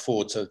be able to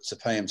afford to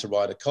pay him to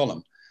write a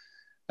column.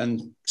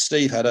 And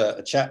Steve had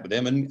a chat with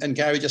him, and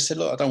Gary just said,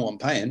 look, I don't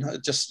want paying.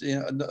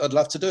 I'd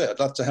love to do it. I'd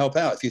love to help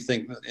out if you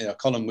think that a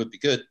column would be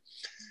good.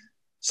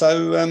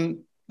 So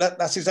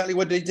that's exactly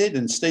what he did.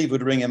 And Steve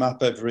would ring him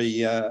up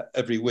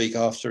every week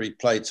after he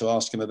played to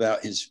ask him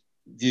about his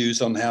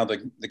views on how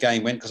the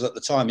game went, because at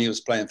the time he was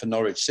playing for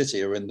Norwich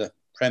City, or in the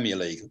Premier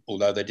League,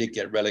 although they did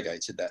get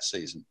relegated that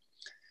season.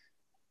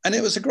 And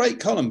it was a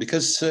great column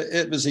because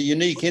it was a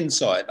unique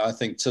insight, I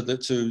think,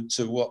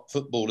 to what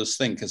footballers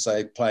think as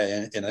they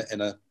play in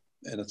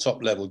a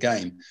top level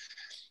game.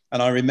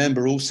 And I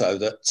remember also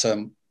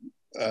that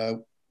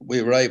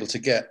we were able to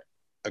get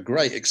a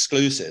great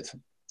exclusive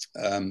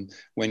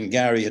when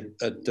Gary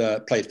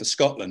had played for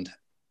Scotland,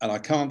 and I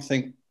can't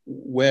think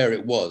where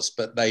it was,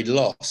 but they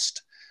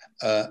lost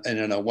in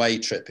an away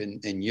trip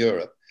in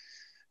Europe.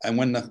 And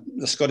when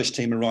the Scottish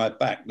team arrived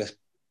back, the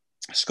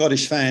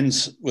Scottish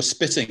fans were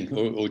spitting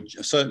or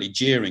certainly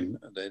jeering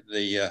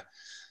the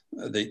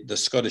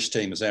Scottish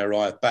team as they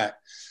arrived back.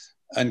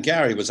 And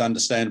Gary was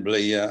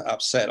understandably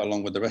upset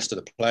along with the rest of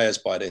the players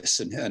by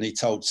this. And he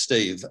told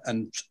Steve,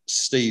 and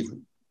Steve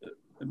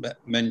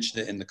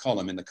mentioned it in the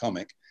column, in the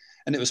comic.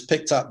 And it was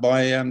picked up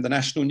by the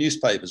national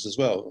newspapers as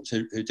well,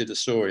 who did a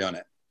story on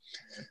it.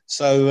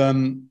 So,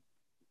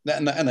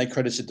 and they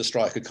credited the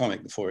Striker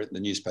comic before the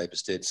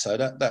newspapers did. So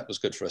that was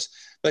good for us.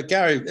 But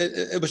Gary,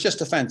 it was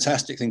just a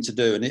fantastic thing to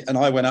do. And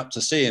I went up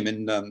to see him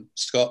in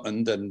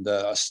Scotland, and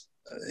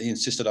he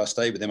insisted I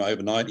stay with him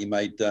overnight. He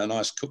made a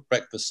nice cooked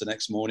breakfast the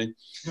next morning.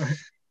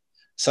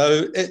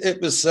 So it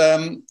was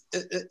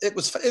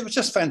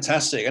just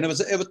fantastic, and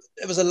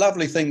it was a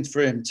lovely thing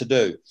for him to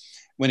do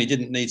when he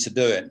didn't need to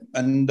do it,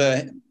 and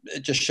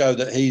it just showed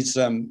that he's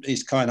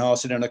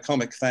kind-hearted and a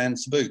comic fan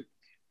to boot.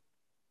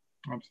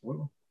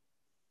 Absolutely.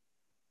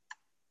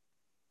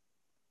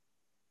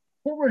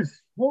 What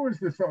was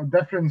the sort of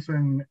difference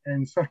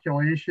in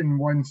circulation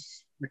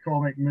once the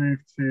comic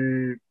moved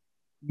to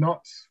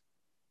Nuts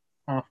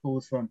after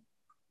the Sun?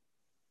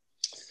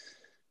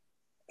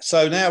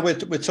 So now we're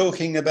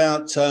talking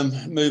about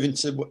moving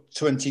to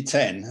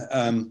 2010,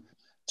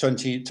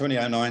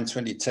 2009,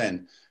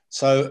 2010.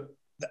 So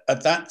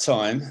at that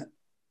time,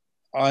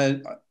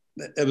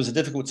 it was a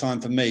difficult time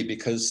for me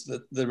because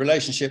the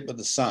relationship with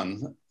the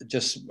Sun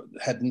just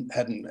hadn't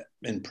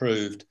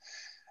improved,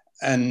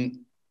 and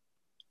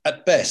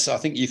at best, I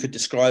think you could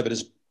describe it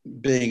as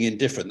being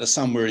indifferent. The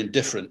Sun were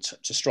indifferent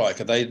to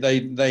Striker.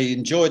 They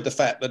enjoyed the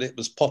fact that it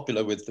was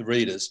popular with the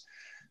readers,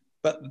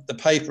 but the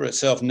paper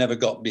itself never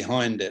got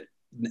behind it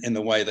in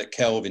the way that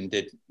Kelvin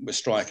did with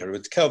Striker.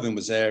 If Kelvin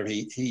was there,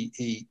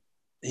 he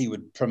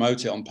would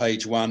promote it on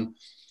page one,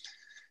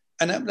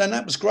 and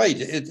that was great.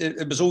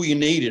 It was all you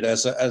needed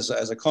as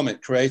a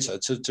comic creator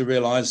to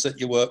realise that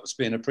your work was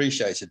being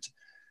appreciated.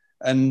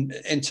 And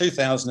in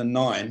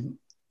 2009.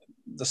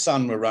 The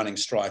Sun were running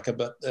Striker,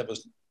 but there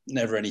was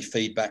never any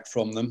feedback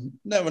from them.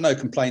 There were no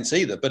complaints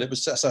either, but it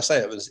was, as I say,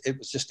 it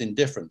was just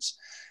indifference.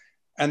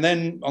 And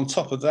then on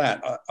top of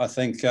that, I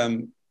think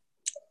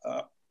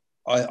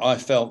I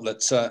felt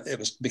that it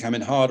was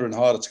becoming harder and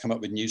harder to come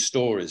up with new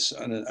stories.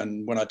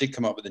 And when I did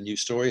come up with a new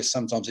story,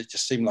 sometimes it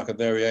just seemed like a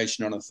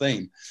variation on a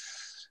theme.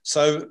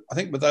 So I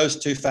think with those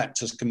two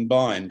factors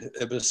combined,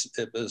 it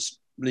was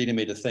leading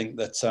me to think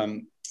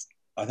that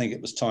I think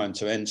it was time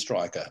to end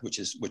Striker, which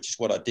is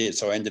what I did.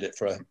 So I ended it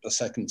for a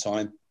second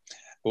time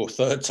or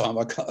third time.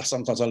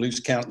 Sometimes I lose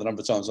count the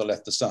number of times I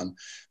left the Sun,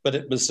 but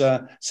it was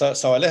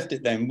so I left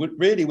it then,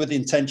 really with the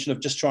intention of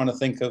just trying to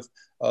think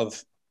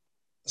of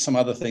some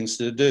other things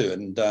to do.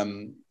 And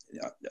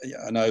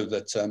I know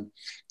that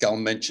Gull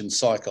mentioned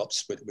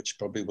Psycops, which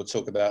probably we'll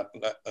talk about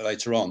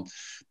later on,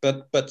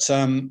 but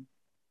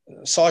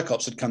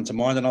Psycops had come to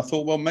mind, and I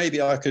thought, well,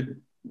 maybe I could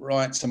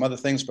write some other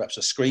things, perhaps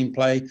a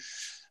screenplay.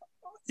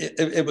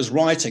 It was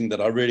writing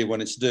that I really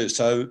wanted to do.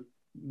 So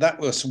that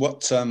was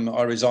what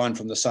I resigned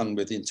from the Sun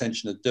with the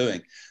intention of doing.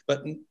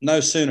 But no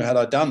sooner had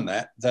I done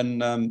that than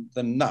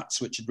Nuts,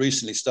 which had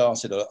recently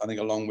started, I think,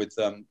 along with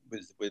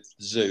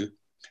Zoo.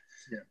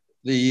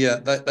 Yeah.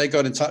 They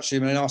got in touch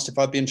with me and asked if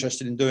I'd be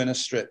interested in doing a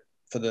strip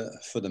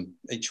for them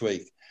each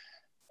week.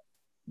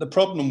 The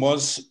problem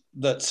was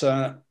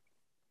that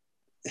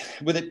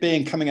with it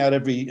being coming out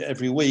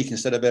every week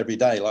instead of every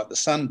day like the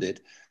Sun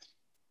did,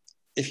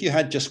 if you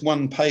had just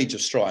one page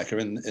of Striker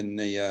in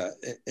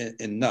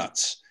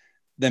Nuts,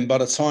 then by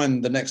the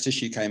time the next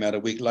issue came out a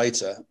week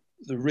later,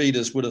 the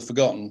readers would have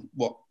forgotten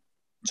what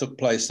took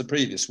place the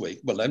previous week.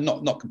 Well, they're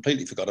not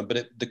completely forgotten,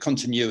 but the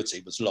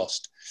continuity was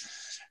lost.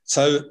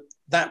 So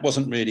that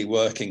wasn't really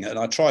working, and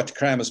I tried to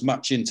cram as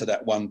much into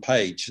that one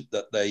page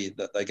that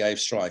they gave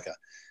Striker,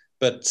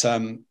 but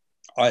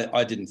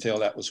I didn't feel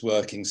that was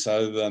working.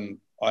 So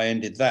I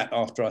ended that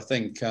after I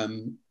think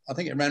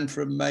it ran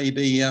for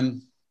maybe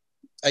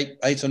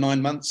 8 or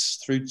 9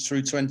 months through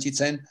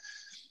 2010.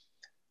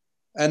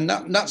 And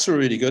Nuts were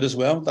really good as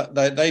well.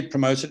 They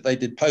promoted it. They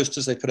did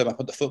posters. They put them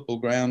up at the football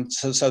ground.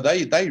 So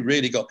they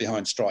really got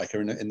behind Striker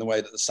in the way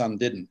that the Sun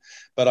didn't.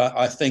 But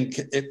I think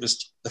it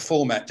was the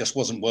format just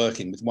wasn't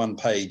working with one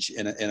page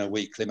in a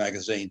weekly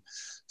magazine.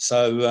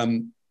 So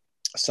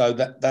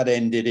that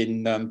ended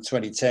in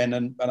 2010,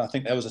 and I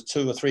think there was a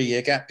 2 or 3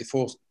 year gap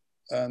before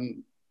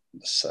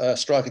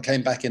Striker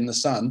came back in the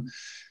Sun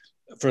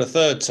for a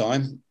third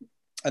time,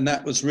 and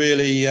that was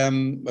really a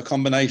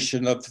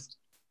combination of.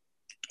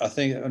 I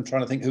think I'm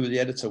trying to think who the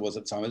editor was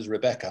at the time. It was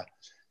Rebecca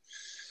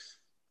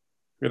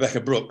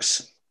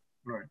Brooks.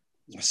 Right.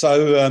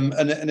 So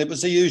and it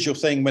was the usual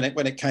thing when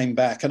it came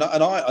back, and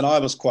I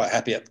was quite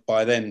happy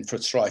by then for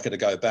Striker to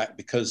go back,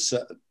 because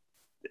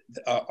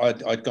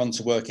I'd gone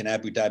to work in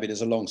Abu Dhabi.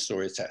 There's a long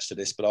story attached to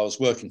this, but I was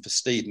working for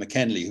Steve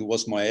McKenley, who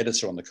was my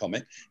editor on the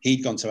comic.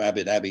 He'd gone to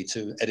Abu Dhabi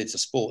to edit a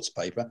sports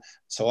paper,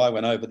 so I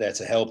went over there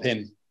to help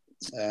him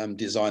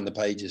design the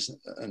pages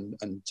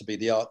and to be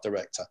the art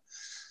director.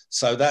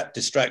 So that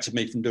distracted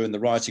me from doing the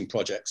writing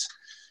projects.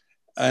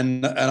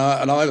 And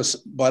I was,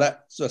 by the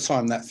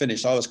time that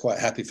finished, I was quite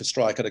happy for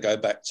Striker to go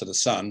back to the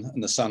Sun,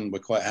 and the Sun were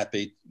quite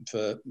happy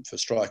for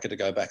Striker to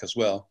go back as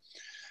well.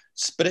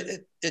 But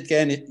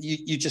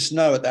you just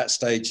know at that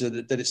stage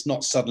that it's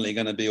not suddenly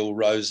going to be all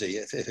rosy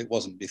if it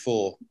wasn't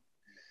before.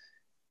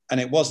 And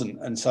it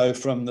wasn't. And so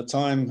from the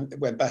time it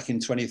went back in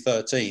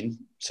 2013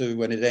 to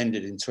when it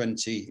ended in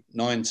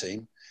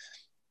 2019,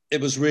 it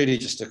was really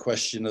just a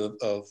question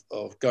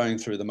of going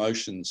through the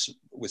motions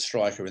with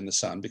Striker in the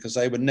Sun, because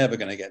they were never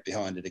going to get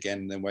behind it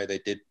again the way they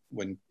did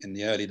when in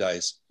the early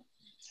days.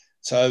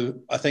 So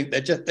I think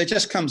there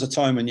just comes a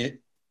time when you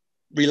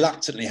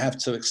reluctantly have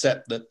to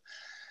accept that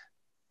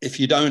if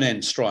you don't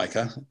end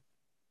Striker,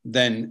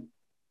 then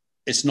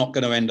it's not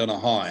going to end on a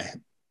high.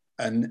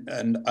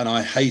 And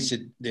I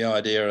hated the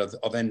idea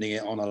of ending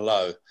it on a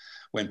low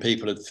when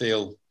people would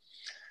feel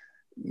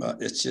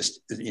it's just,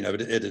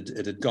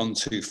 it had gone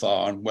too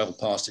far and well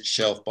past its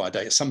shelf by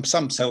date. Some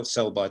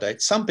sell by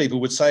date. Some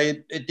people would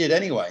say it did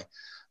anyway,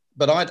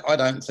 but I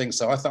don't think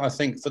so. I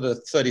think for the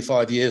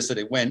 35 years that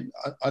it went,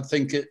 I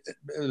think it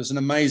was an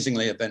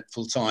amazingly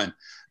eventful time.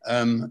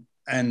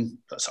 And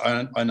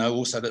I know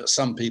also that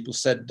some people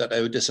said that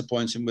they were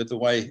disappointed with the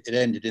way it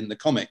ended in the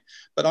comic,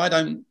 but I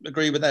don't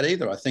agree with that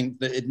either. I think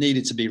that it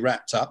needed to be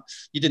wrapped up.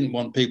 You didn't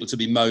want people to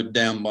be mowed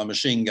down by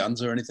machine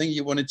guns or anything.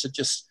 You wanted to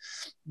just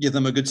give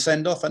them a good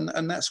send off,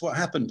 and that's what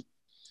happened.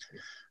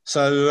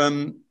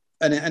 So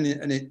and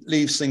it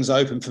leaves things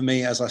open for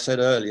me, as I said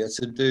earlier,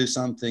 to do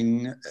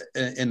something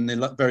in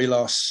the very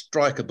last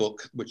Striker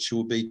book, which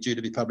will be due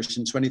to be published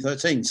in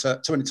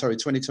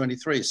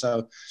 2023.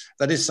 So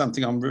that is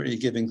something I'm really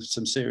giving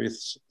some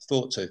serious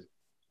thought to.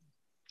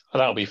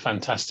 Well, that'll be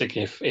fantastic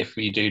if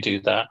we do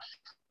that.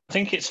 I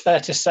think it's fair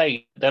to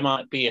say there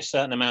might be a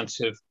certain amount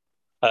of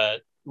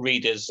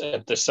readers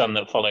of The Sun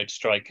that followed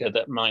Striker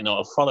that might not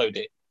have followed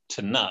it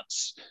to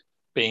Nuts,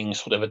 being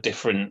sort of a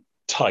different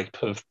type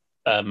of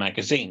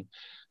magazine.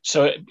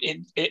 So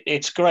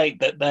it's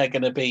great that they're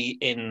going to be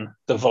in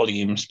the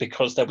volumes,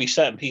 because there'll be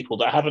certain people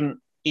that haven't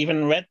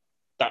even read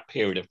that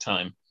period of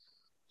time.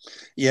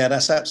 Yeah,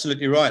 that's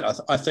absolutely right.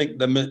 I think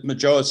the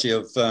majority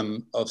of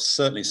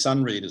certainly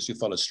Sun readers who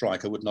follow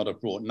Stryker would not have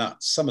brought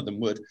nuts. Some of them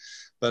would,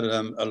 but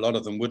a lot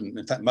of them wouldn't.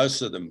 In fact,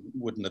 most of them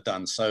wouldn't have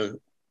done. So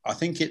I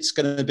think it's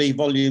going to be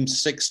volume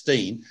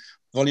 16.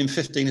 Volume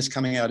 15 is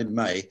coming out in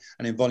May,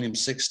 and in volume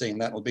 16,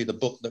 that will be the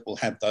book that will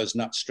have those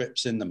nut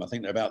strips in them. I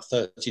think they're about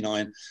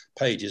 39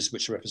 pages,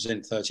 which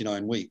represent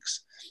 39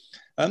 weeks.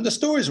 The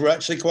stories were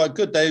actually quite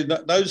good.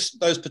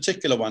 Those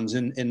particular ones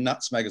in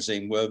Nuts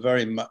magazine were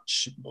very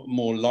much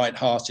more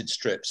light-hearted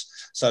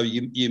strips. So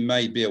you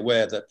may be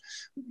aware that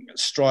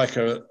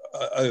Stryker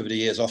over the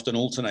years often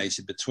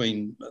alternated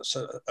between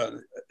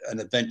an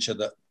adventure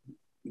that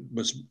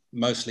was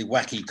mostly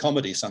wacky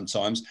comedy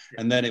sometimes,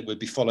 and then it would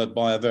be followed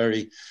by a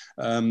very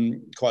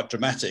quite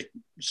dramatic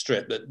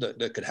strip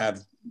that could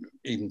have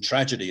even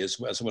tragedy as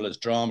well as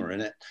drama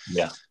in it.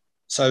 Yeah.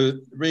 So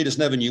readers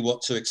never knew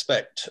what to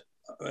expect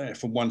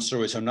from one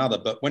story to another,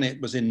 but when it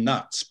was in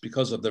Nuts,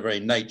 because of the very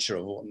nature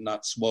of what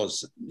Nuts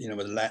was,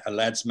 a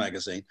lads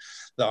magazine,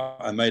 that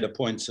I made a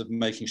point of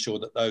making sure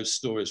that those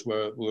stories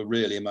were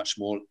really much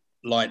more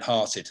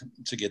light-hearted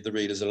to give the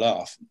readers a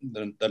laugh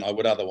than I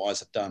would otherwise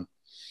have done.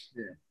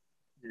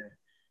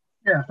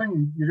 Yeah, I think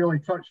you really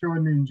touched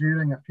on the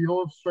enduring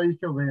appeal of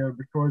Stryker there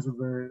because of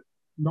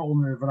not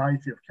only the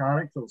variety of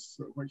characters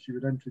which you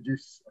would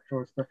introduce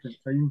across different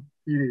time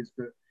periods,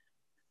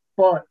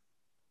 but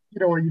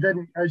you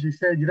didn't, as you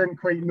said, you didn't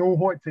quite know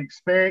what to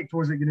expect.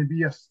 Was it going to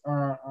be a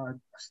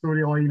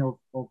storyline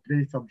of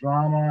greater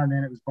drama, and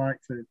then it was back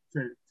to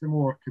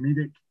more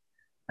comedic?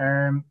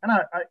 And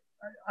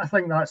I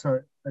think that's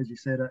as you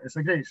said, it's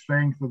a great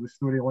strength of the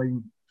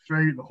storyline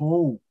throughout the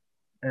whole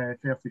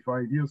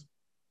 35 years.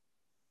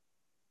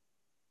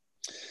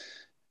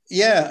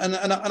 Yeah, and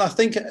I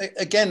think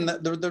again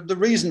the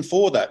reason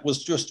for that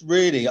was just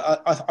really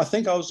I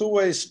think I was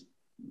always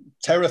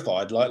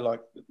terrified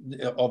like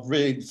of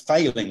really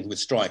failing with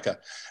Stryker.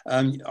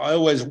 I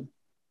always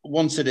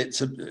wanted it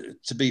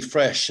to be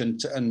fresh and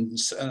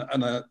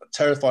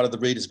terrified of the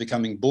readers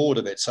becoming bored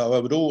of it. So I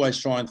would always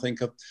try and think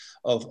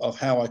of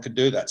how I could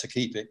do that to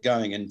keep it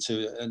going and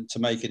to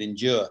make it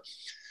endure.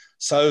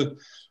 So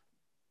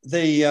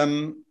the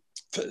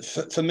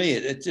for me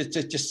it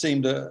just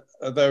seemed a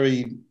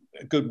very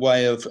good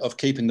way of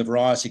keeping the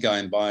variety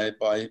going by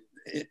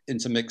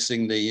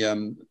intermixing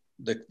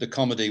the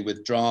comedy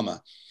with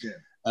drama.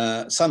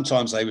 Yeah.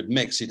 Sometimes they would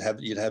mix. You'd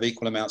have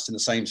equal amounts in the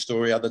same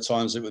story. Other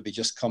times it would be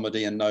just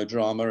comedy and no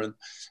drama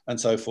and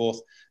so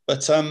forth.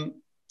 But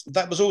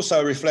that was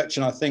also a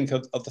reflection, I think,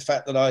 of the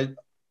fact that I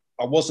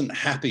wasn't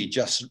happy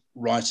just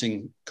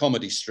writing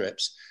comedy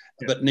strips,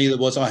 but neither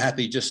was I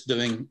happy just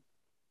doing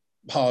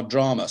hard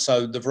drama.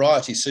 So the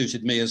variety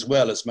suited me as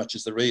well as much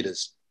as the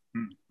readers.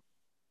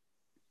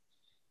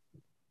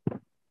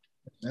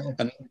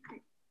 And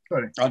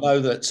I know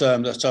that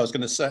I was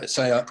going to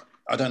say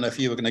I don't know if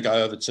you were going to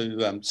go over to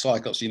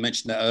Psycops. You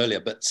mentioned that earlier,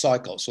 but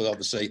Psycops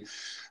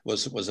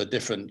was a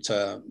different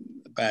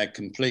bag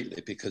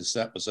completely, because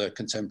that was a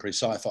contemporary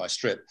sci-fi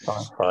strip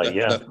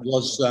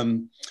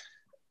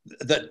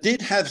that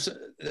did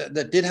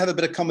have a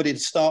bit of comedy to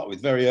start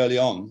with very early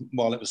on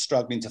while it was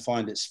struggling to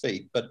find its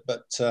feet, but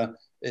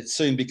it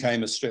soon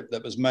became a strip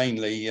that was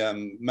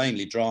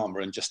mainly drama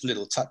and just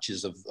little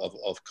touches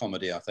of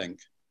comedy, I think.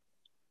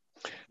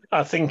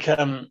 I think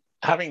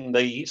having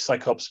the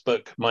Psycops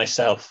book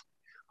myself,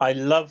 I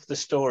love the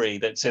story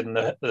that's in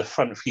the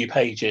front few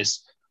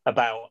pages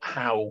about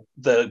how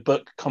the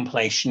book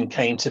compilation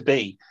came to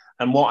be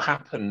and what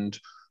happened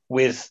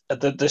with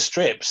the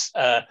strips.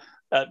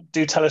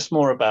 Do tell us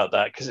more about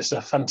that, because it's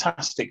a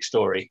fantastic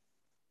story.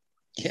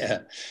 Yeah.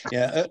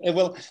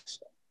 Well,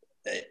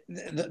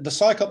 the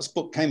Psycops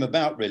book came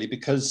about really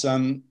because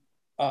I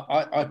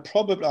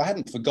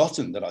hadn't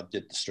forgotten that I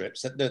did the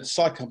strips. That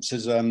Psycops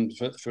is,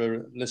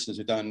 for listeners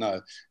who don't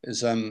know,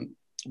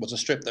 was a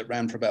strip that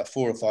ran for about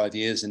 4 or 5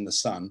 years in the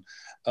Sun,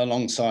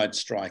 alongside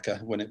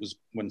Stryker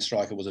when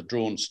Stryker was a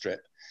drawn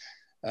strip.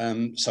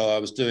 So I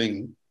was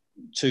doing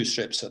 2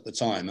 strips at the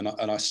time, and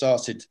I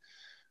started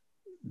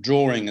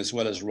drawing as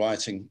well as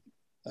writing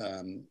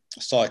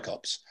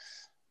Psycops.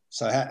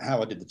 So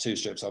how I did the 2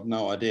 strips, I've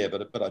no idea,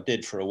 but I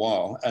did for a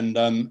while, and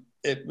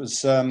it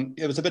was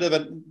a bit of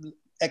an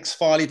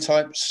X-Filey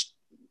type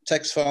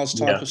X-Files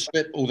type of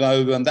strip,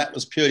 although that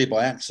was purely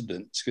by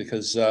accident,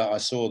 because I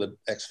saw that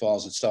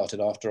X-Files had started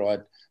after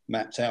I'd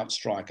mapped out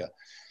Stryker.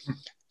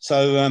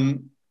 So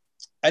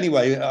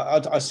anyway,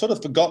 I'd sort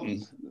of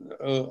forgotten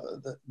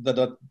that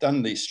I'd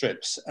done these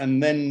strips,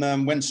 and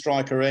then when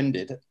Stryker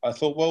ended, I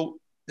thought, well,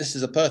 this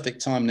is a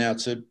perfect time now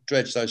to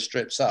dredge those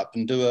strips up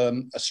and do a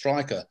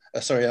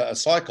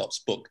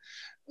Psycops book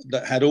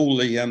that had all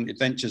the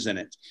adventures in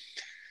it.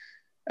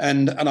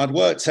 And I'd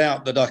worked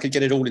out that I could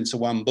get it all into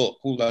one book,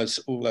 all those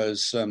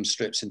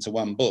strips into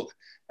one book.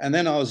 And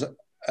then as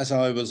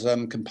I was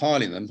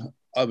compiling them,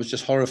 I was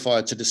just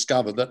horrified to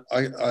discover that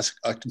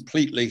I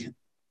completely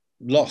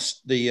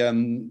lost the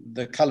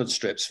coloured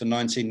strips for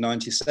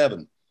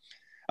 1997.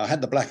 I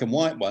had the black and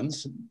white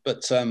ones,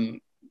 but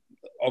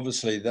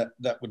obviously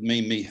that would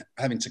mean me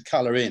having to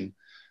colour in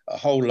a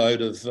whole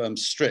load of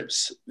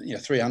strips,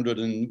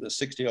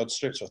 360 odd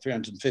strips or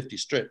 350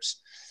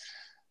 strips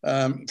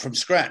from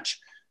scratch.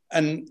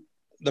 And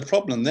the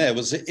problem there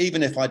was that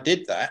even if I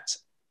did that,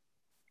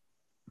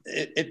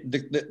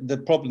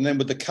 the problem then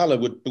with the colour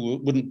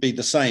wouldn't be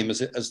the same as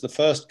the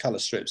first colour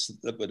strips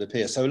that would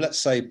appear. So let's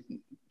say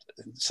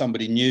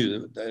somebody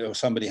knew or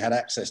somebody had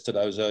access to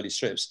those early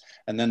strips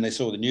and then they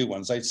saw the new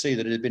ones, they'd see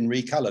that it had been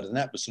recoloured, and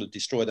that would sort of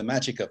destroy the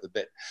magic of a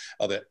bit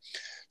of it.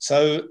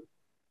 So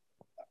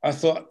I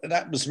thought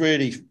that was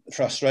really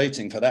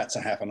frustrating for that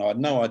to happen. I had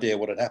no idea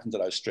what had happened to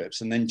those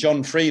strips. And then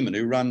John Freeman,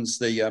 who runs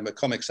a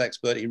comics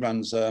expert, he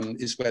runs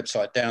his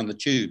website Down the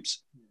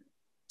Tubes.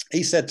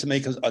 He said to me,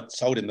 because I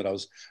told him that I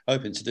was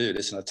hoping to do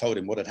this, and I told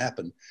him what had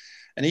happened.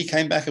 And he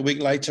came back a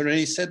week later and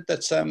he said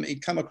that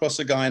he'd come across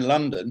a guy in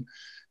London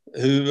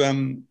who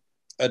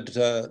had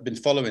been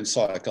following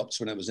Psycops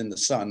when it was in the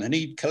Sun, and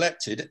he'd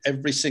collected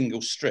every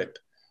single strip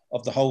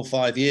of the whole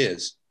 5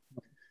 years.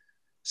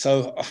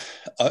 So,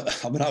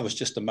 I mean, I was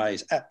just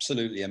amazed,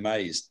 absolutely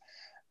amazed.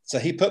 So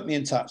he put me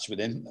in touch with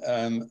him.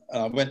 And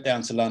I went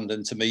down to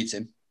London to meet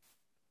him.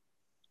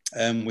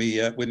 And we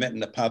met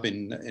in a pub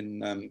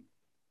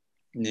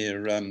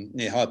near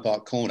Hyde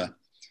Park Corner.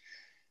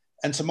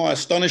 And to my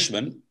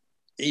astonishment,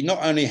 he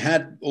not only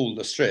had all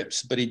the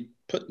strips, but he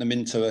put them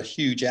into a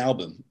huge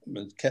album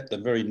and kept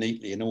them very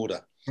neatly in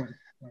order.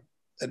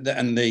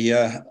 And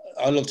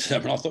I looked at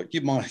him and I thought,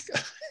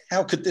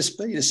 how could this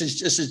be? This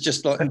is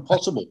just like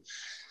impossible.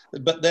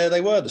 But there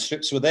they were, the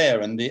strips were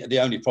there, and the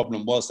only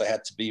problem was they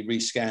had to be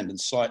rescanned and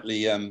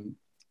slightly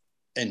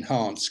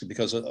enhanced,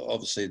 because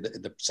obviously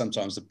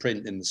sometimes the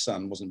print in the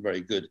Sun wasn't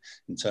very good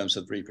in terms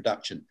of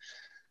reproduction.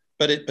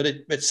 But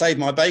it saved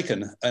my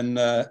bacon, and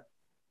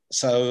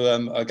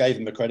so I gave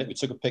him the credit. We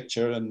took a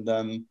picture, and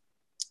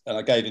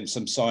I gave him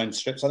some signed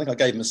strips. I think I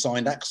gave him a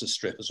signed Axis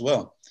strip as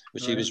well,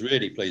 which he was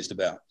really pleased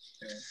about.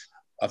 Yeah.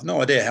 I've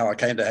no idea how I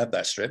came to have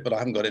that strip, but I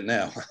haven't got it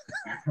now.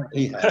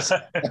 He has.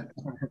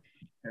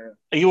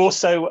 You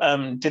also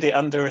did it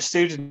under a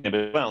pseudonym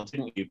as well,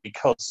 didn't you?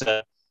 Because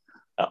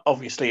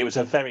obviously it was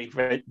a very,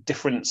 very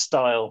different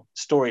style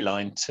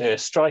storyline to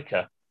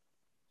Striker.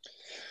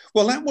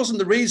 Well, that wasn't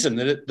the reason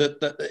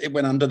that it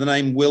went under the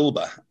name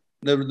Wilbur.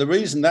 The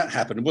reason that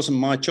happened, it wasn't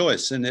my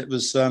choice, and it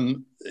was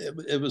the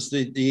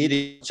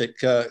idiotic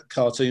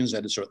cartoons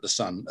editor at the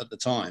Sun at the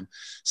time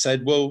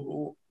said,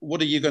 "Well, what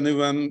are you going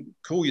to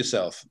call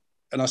yourself?"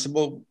 And I said,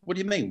 "Well, what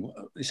do you mean?"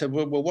 He said,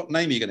 "Well, what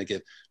name are you going to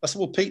give?" I said,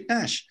 "Well, Pete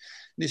Nash."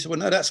 And he said, "Well,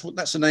 no,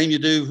 that's the name you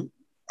do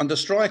under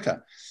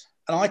Striker."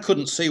 And I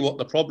couldn't see what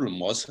the problem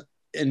was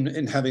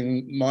in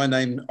having my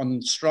name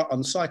on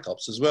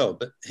Psycops as well,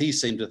 but he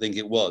seemed to think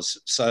it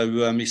was.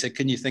 So he said,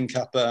 "Can you think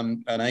up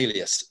an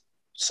alias?"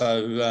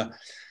 So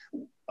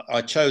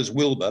I chose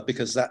Wilbur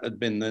because that had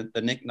been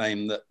the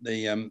nickname that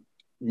the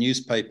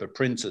newspaper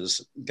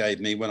printers gave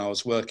me when I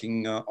was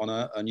working on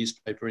a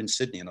newspaper in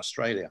Sydney in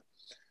Australia.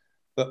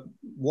 But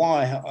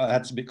why I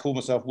had to call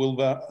myself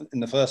Wilbur in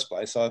the first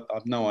place,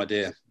 I've no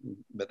idea.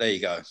 But there you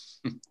go.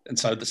 And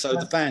so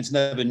the fans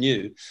never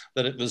knew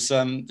that it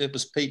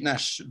was Pete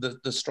Nash,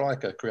 the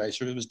Striker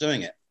creator, who was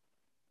doing it.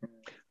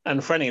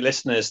 And for any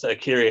listeners that are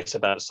curious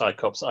about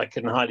Psycops, I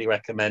can highly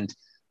recommend,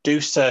 do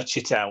search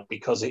it out,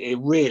 because it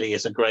really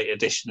is a great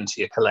addition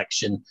to your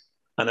collection.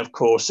 And of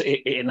course,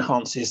 it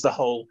enhances the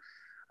whole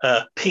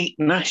Pete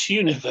Nash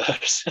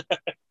universe.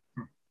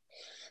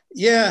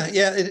 Yeah.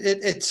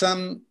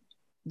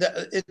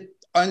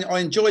 I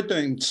enjoyed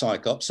doing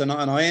Psycops, and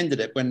I ended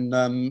it when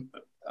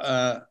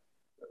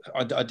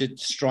I did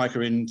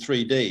Striker in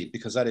 3D,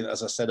 because that,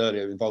 as I said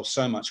earlier, involved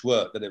so much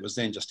work that it was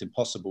then just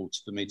impossible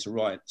for me to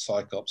write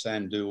Psycops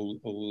and do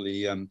all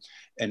the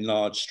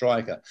enlarged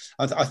Striker.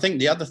 I think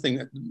the other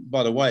thing,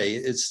 by the way,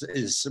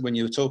 is when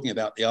you were talking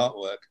about the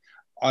artwork,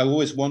 I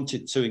always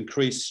wanted to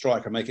increase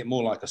Striker, make it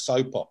more like a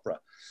soap opera.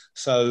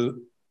 So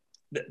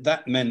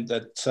that meant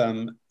that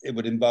it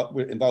would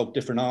involve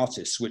different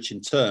artists, which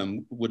in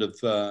turn would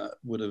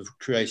have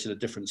created a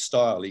different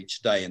style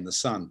each day in the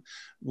Sun.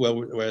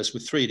 Whereas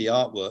with 3D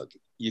artwork,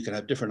 you can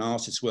have different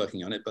artists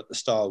working on it, but the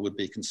style would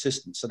be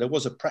consistent. So there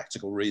was a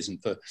practical reason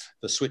for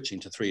switching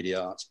to 3D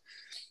art.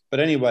 But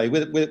anyway,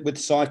 with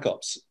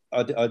Psycops,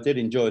 I did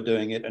enjoy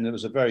doing it, and it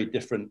was a very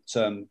different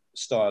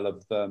style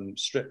of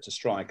strip to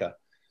Striker.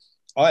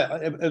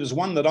 It was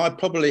one that I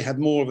probably had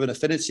more of an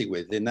affinity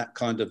with, in that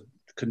kind of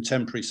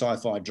contemporary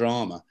sci-fi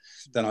drama,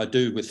 than I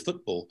do with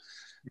football.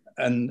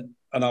 And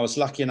I was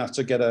lucky enough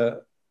to get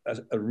a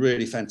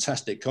really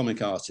fantastic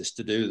comic artist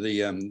to do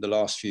the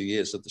last few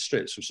years of the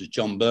strips, which is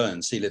John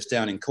Burns. He lives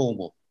down in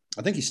Cornwall.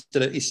 I think he's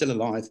still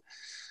alive.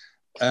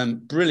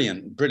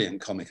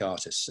 Brilliant comic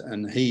artist,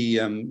 and he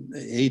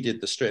did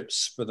the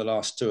strips for the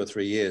last 2 or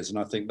 3 years, and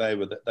I think they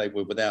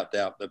were without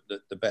doubt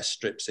the best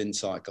strips in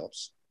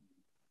Psycops.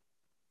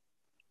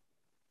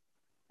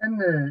 In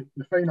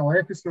the final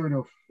episode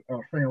of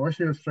our final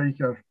issue of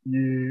Striker,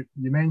 you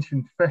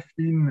mentioned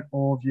 15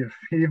 of your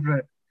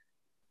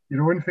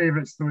own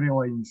favourite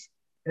storylines.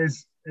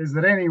 Is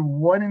there any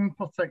one in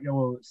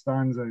particular that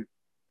stands out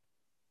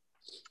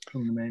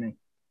from the many?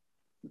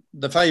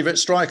 The favourite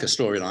striker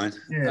storyline.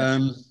 Yeah.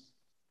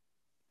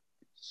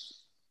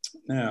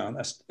 Now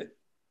that's.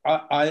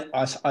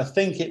 I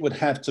think it would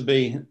have to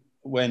be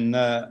when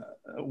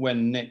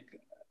Nick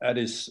had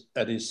his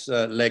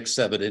leg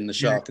severed in the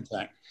shark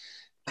attack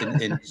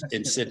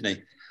in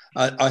Sydney.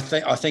 I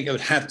think it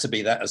would have to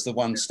be that as the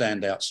one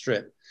standout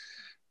strip.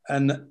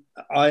 And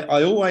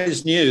I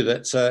always knew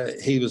that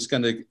he was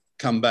going to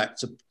come back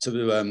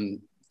to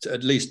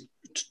at least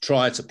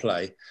try to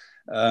play,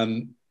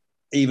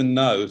 even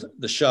though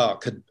the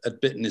shark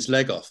had bitten his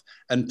leg off.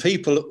 And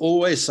people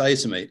always say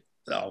to me,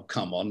 "Oh,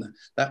 come on!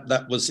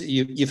 That was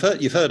you've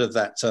heard of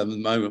that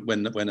moment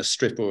when a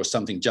stripper or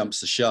something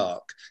jumps the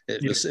shark.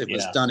 It was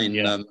done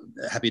in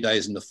Happy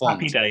Days in the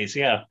Font. Happy Days,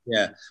 yeah.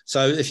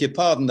 So if you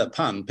pardon the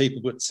pun,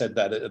 people would have said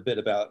that a bit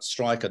about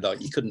Striker, that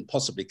he couldn't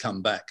possibly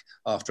come back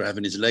after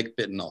having his leg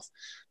bitten off.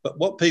 But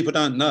what people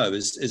don't know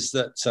is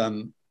that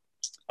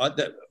all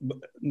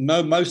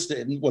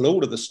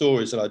of the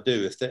stories that I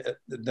do, if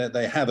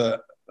they have a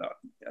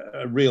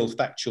real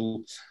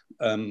factual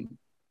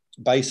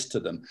base to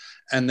them.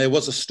 And there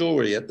was a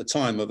story at the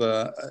time of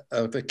a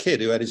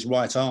kid who had his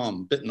right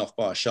arm bitten off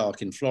by a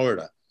shark in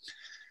Florida,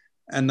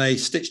 and they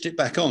stitched it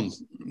back on.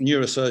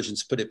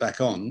 Neurosurgeons put it back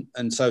on,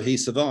 and so he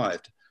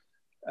survived.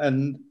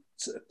 And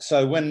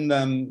so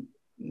when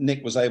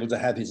Nick was able to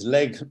have his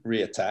leg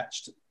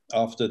reattached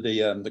after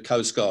the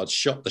Coast Guard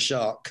shot the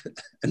shark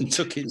and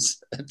took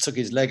his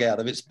leg out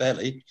of its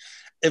belly,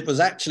 it was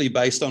actually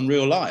based on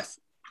real life.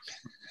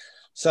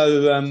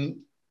 So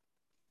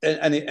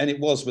and it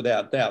was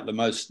without doubt the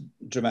most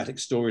dramatic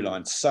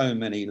storyline. So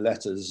many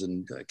letters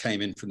and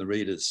came in from the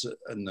readers,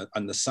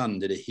 and the Sun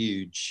did a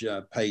huge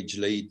page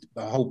lead,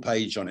 a whole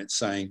page on it,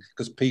 saying,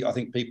 because I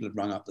think people had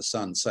rung up the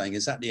Sun saying,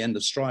 "Is that the end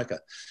of Striker?"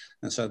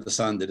 And so the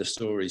Sun did a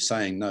story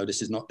saying, "No,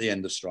 this is not the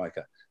end of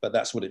Striker, but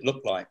that's what it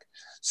looked like."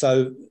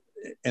 So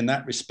in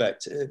that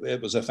respect,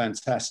 it was a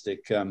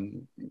fantastic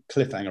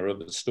cliffhanger of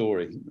the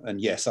story.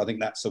 And yes, I think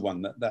that's the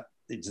one that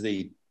is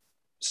the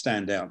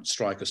standout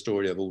Striker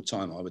story of all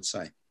time, I would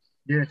say.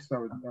 Yes, I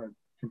would.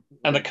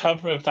 And the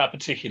cover of that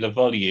particular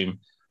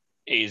volume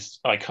is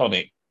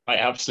iconic. I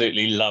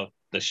absolutely love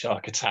the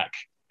shark attack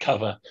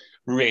cover.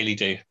 Really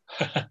do.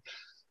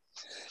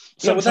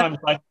 Sometimes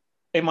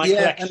in my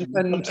collection,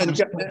 but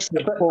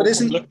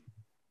isn't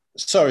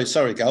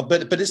sorry, Gal,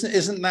 but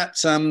isn't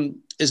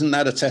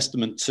that a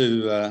testament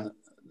to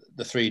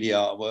the 3D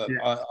artwork?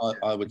 Yeah.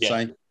 I would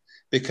say,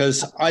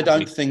 because I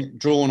don't think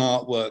drawn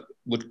artwork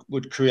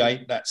would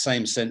create that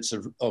same sense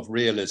of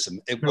realism.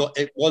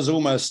 It was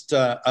almost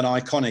an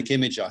iconic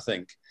image, I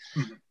think.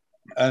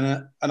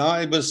 And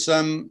I was,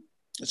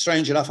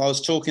 strange enough, I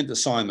was talking to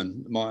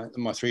Simon, my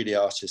 3D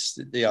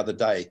artist, the other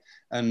day,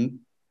 and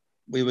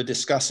we were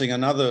discussing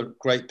another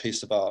great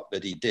piece of art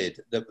that he did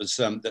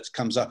that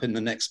comes up in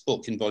the next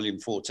book in volume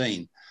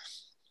 14.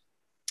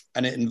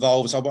 And it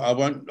involves,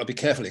 I'll be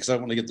careful because I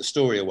don't want to give the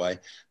story away,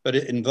 but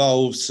it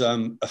involves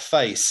a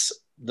face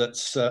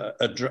that's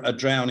a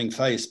drowning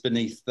face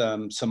beneath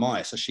some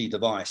ice, a sheet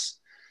of ice.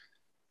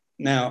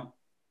 Now,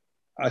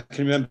 I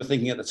can remember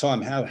thinking at the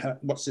time,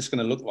 what's this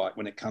going to look like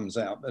when it comes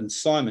out? And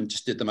Simon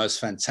just did the most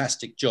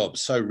fantastic job,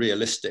 so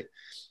realistic.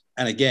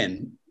 And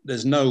again,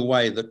 there's no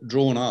way that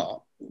drawn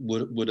art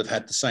would have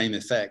had the same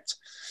effect.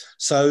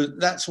 So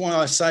that's why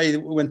I say,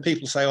 when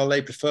people say, oh,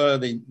 they prefer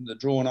the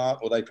drawn art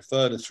or they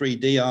prefer the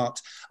 3D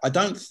art, I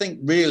don't think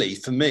really,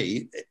 for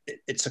me,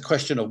 it's a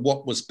question of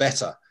what was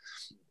better.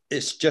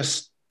 It's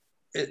just,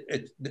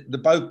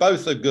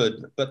 both are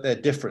good, but they're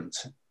different.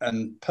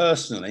 And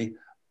personally,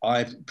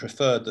 I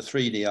preferred the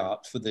 3D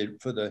art for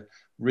the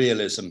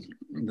realism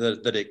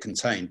that it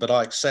contained. But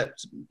I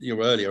accept your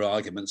earlier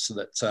arguments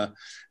that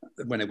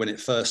when it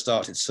first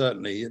started,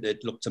 certainly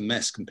it looked a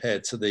mess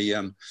compared to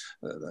the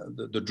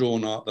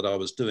drawn art that I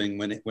was doing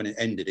when it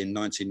ended in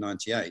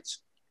 1998.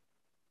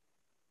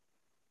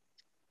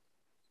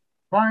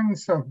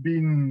 Fans have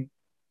been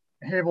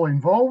heavily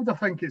involved. I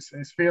think it's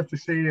fair to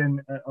say, and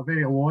a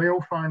very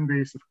loyal fan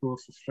base, of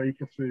course, the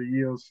Striker through the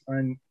years.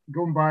 And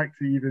going back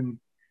to even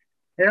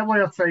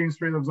earlier times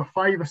where there was a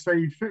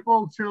five-a-side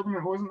football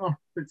tournament, wasn't there,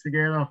 put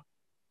together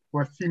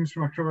with teams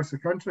from across the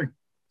country?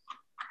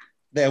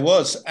 There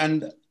was,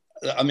 and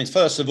I mean,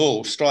 first of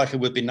all, Striker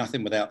would be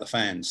nothing without the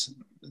fans.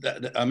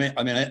 I mean,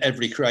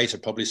 every creator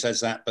probably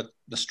says that, but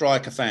the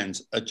Striker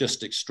fans are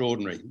just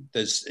extraordinary.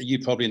 You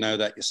probably know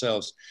that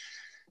yourselves.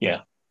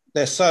 Yeah,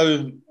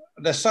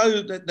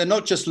 they're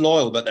not just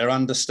loyal, but they're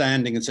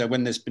understanding. And so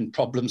when there's been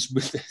problems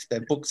with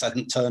their books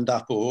hadn't turned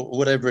up or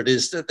whatever it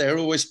is, that they're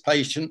always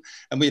patient.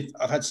 And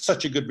I've had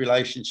such a good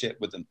relationship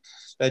with them.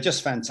 They're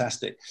just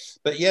fantastic.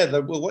 But yeah,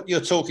 what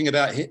you're talking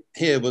about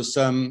here was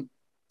a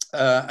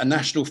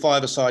national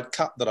five-a-side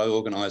cup that I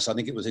organised. I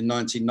think it was in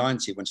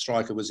 1990 when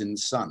Striker was in the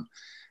Sun.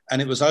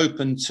 And it was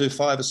open to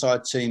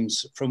five-a-side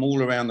teams from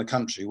all around the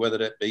country, whether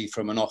it be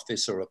from an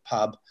office or a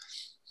pub.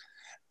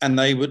 And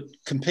they would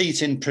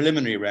compete in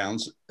preliminary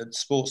rounds at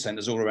sports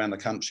centres all around the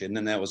country. And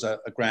then there was a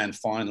grand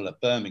final at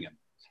Birmingham.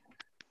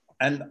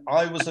 And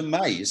I was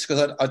amazed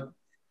because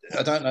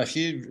I don't know if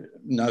you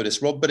know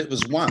this, Rob, but it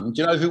was won.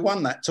 Do you know who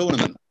won that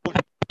tournament?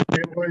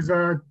 It was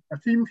a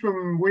team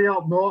from way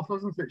up north,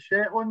 wasn't it?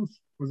 Shetlands?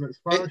 Was it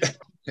Spanish?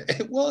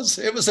 It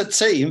was a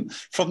team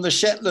from the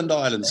Shetland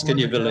Islands. Can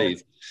you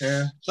believe?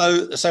 Yeah.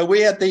 So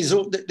we had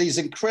these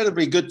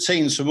incredibly good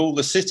teams from all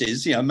the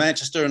cities, you know,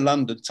 Manchester and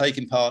London,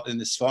 taking part in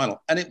this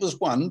final, and it was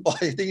won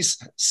by these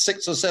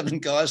 6 or 7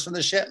 guys from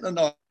the Shetland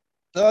Islands.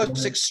 So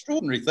it's an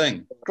extraordinary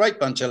thing. Great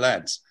bunch of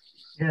lads.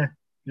 Yeah,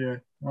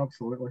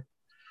 absolutely.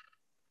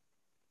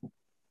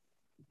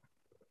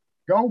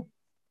 Go.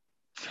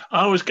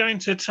 I was going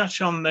to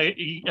touch on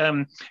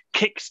the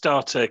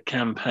Kickstarter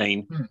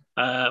campaign.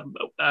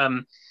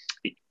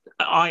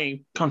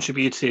 I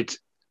contributed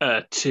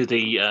to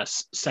the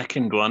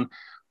second one,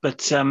 but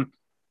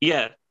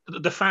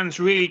the fans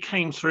really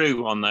came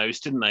through on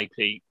those, didn't they,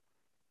 Pete?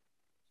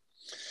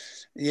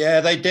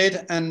 Yeah, they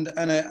did, and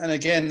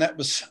again, that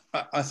was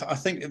I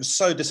think it was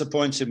so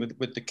disappointing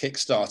with the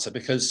Kickstarter,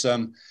 because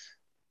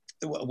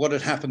what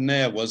had happened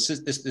there was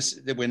this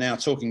we're now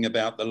talking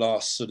about the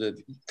last sort of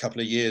couple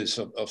of years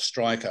of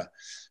Striker.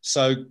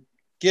 So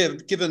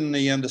given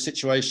the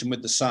situation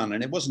with the Sun,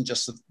 and it wasn't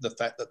just the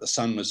fact that the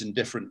Sun was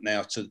indifferent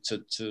now to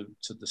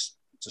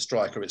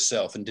Striker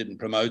itself and didn't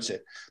promote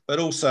it, but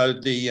also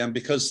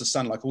because the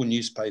Sun, like all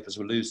newspapers,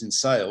 were losing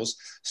sales,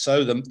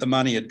 so the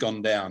money had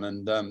gone down,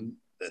 and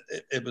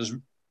it was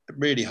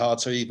really hard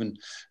to even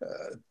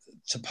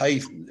to pay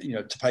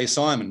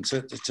Simon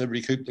to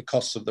recoup the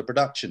costs of the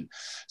production.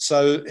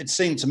 So it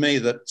seemed to me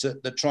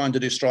that trying to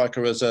do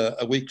Striker as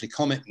a weekly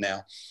comic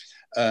now,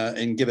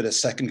 and give it a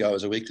second go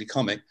as a weekly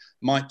comic,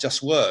 might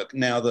just work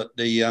now that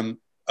the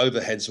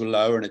overheads were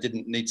lower and it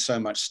didn't need so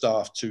much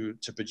staff to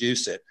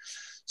produce it.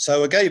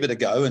 So I gave it a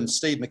go, and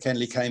Steve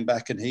McKinley came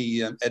back and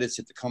he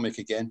edited the comic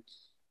again.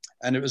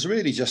 And it was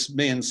really just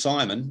me and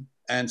Simon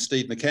and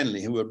Steve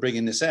McKinley who were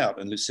bringing this out,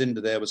 and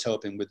Lucinda there was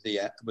helping with the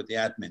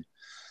admin.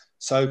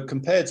 So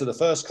compared to the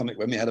first comic,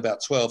 when we had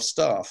about 12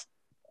 staff,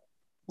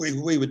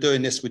 we were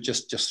doing this with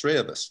just 3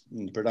 of us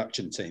in the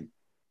production team.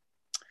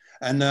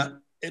 And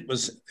it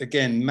was,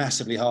 again,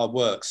 massively hard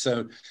work.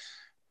 So,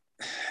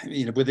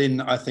 you know, within,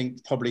 I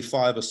think, probably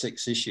 5 or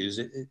 6 issues,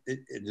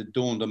 it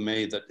dawned on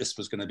me that this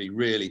was going to be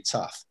really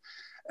tough.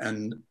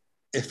 And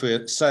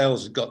if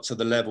sales got to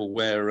the level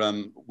where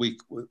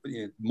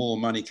more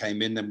money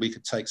came in, then we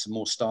could take some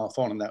more staff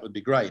on, and that would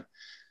be great.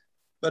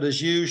 But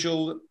as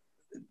usual,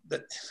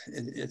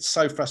 it's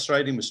so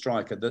frustrating with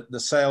Striker that the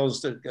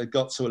sales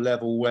got to a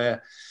level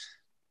where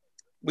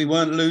we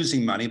weren't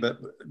losing money, but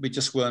we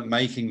just weren't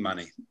making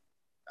money.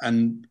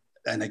 And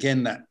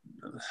again, that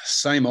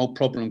same old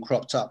problem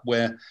cropped up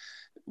where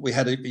you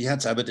had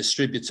to have a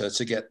distributor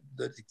to get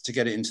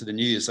it into the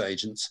news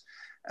agents,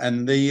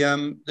 and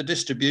the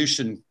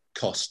distribution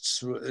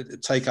costs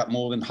take up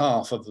more than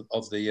half of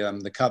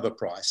the cover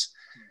price.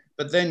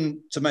 But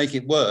then, to make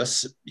it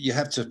worse, you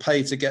have to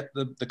pay to get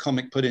the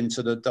comic put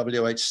into the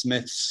WH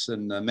Smiths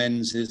and the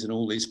Menzies and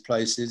all these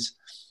places.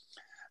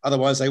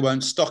 Otherwise, they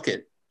won't stock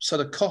it. So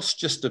the cost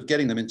just of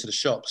getting them into the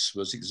shops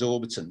was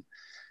exorbitant.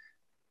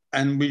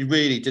 And we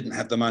really didn't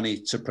have the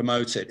money to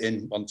promote it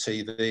on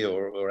TV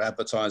or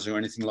advertising or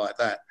anything like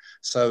that.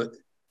 So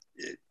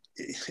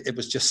it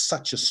was just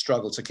such a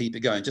struggle to keep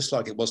it going, just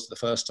like it was the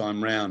first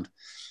time round.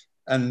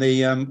 And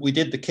we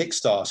did the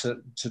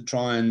Kickstarter to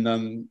try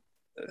and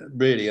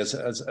really as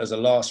a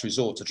last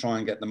resort to try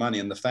and get the money,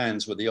 and the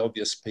fans were the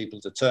obvious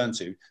people to turn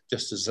to,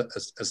 just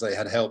as they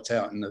had helped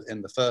out in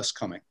the first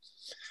comic.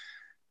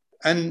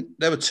 And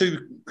there were 2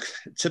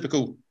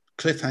 typical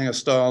cliffhanger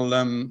style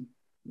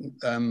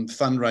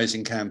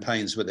fundraising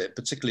campaigns with it,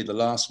 particularly the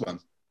last one.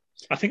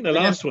 I think the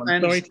last one,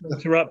 sorry to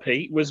interrupt,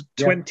 Pete, was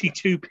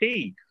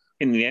 22p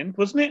in the end,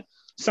 wasn't it?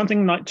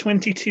 Something like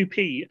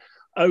 22p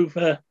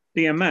over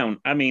the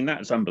amount. I mean,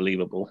 that's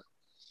unbelievable.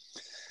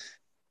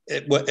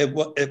 It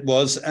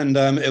was, and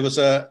it was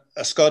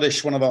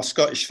one of our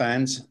Scottish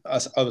fans.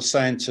 I was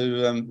saying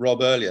to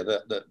Rob earlier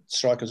that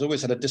Striker's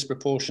always had a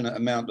disproportionate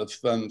amount of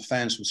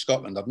fans from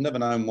Scotland. I've never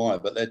known why,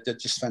 but they're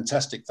just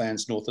fantastic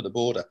fans north of the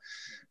border.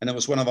 And it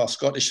was one of our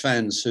Scottish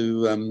fans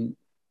who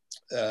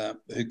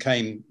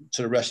came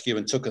to the rescue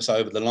and took us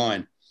over the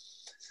line.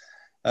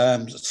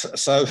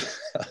 So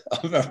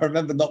I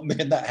remember not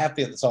being that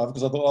happy at the time,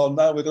 because I thought, oh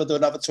no, we're going to do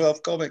another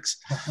 12 comics.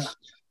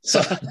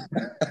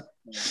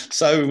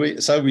 So we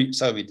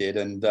did,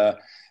 and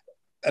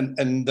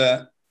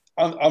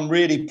I'm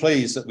really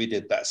pleased that we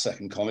did that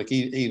second comic,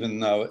 even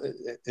though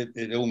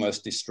it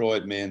almost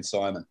destroyed me and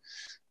Simon.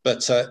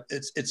 But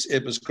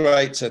it was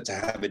great to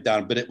have it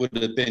done, but it would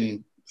have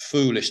been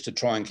foolish to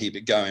try and keep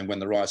it going when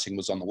the writing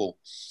was on the wall.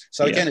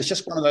 So again, It's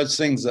just one of those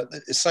things that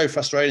is so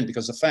frustrating,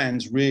 because the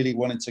fans really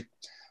wanted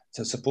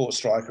to support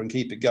Striker and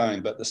keep it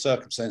going, but the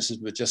circumstances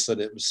were just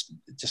that it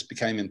just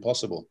became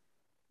impossible.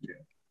 Yeah.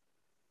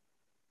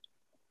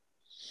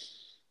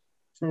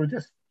 So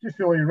just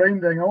really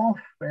rounding off,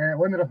 I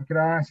wonder if I could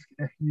ask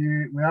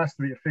we asked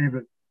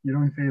about your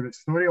own favourite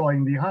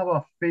storyline. Do you have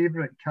a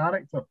favourite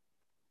character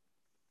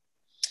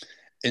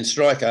in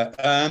Striker?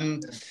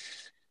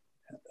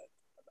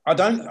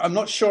 I'm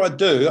not sure I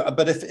do,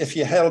 but if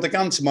you held a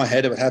gun to my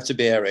head, it would have to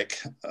be Eric.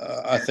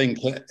 I think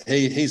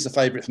he's the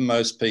favourite for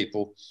most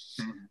people.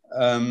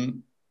 But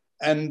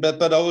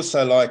I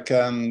also like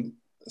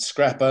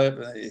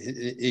Scrapper.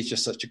 He's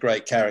just such a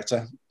great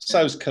character.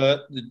 So's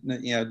Kurt,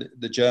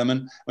 the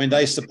German. I mean,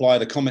 they supply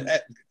the comic.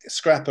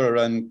 Scrapper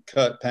and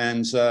Kurt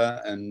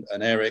Panzer and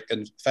Eric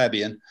and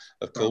Fabian,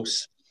 of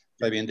course.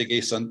 Fabian de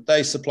Gisson,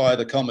 they supply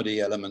the comedy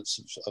elements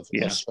of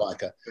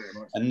Striker.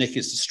 And Nick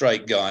is the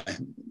straight guy,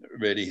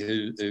 really,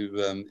 who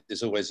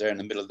is always there in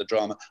the middle of the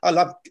drama. I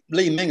love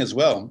Li Ming as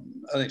well.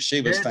 I think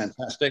she was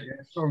fantastic.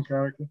 Yeah, strong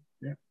character.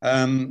 Yeah. I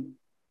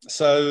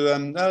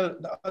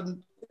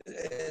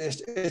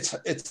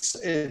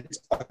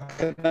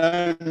can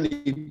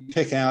only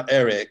pick out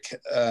Eric.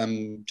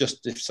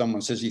 Just if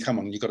someone says, "You come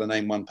on, you've got to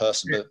name one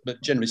person." But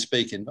generally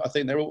speaking, I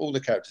think they're all the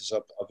characters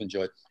I've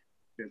enjoyed.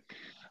 Good.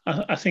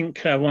 I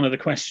think one of the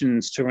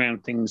questions to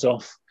round things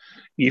off,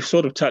 you've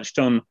sort of touched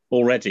on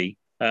already,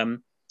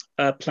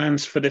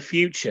 plans for the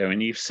future.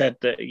 And you've said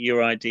that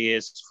your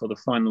ideas for the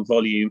final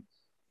volume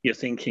you're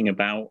thinking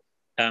about,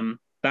 that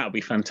would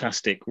be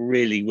fantastic,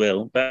 really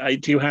will.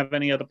 But do you have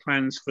any other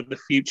plans for the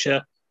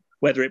future,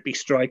 whether it be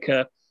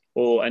Striker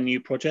or a new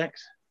project?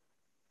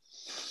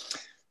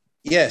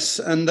 Yes,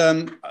 and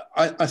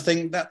I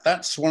think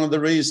that's one of the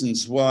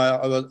reasons why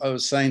I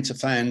was saying to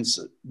fans,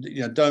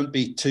 don't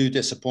be too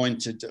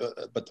disappointed,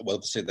 but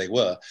obviously they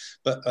were,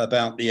 but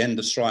about the end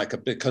of Striker,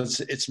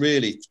 because it's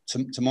really,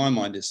 to my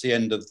mind, it's the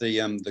end of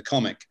the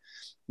comic,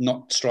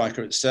 not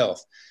Striker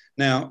itself.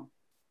 Now,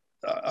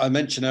 I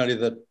mentioned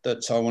earlier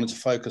that I wanted to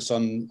focus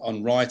on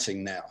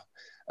writing now.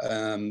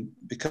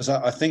 Because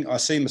I think I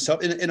see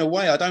myself in a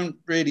way. I don't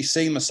really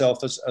see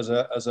myself as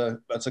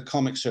a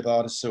comic strip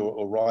artist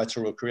or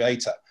writer or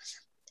creator.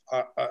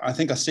 I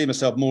think I see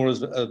myself more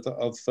as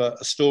a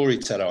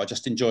storyteller. I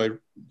just enjoy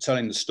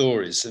telling the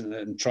stories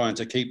and trying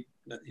to keep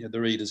the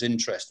reader's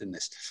interest in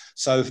this.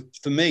 So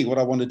for me, what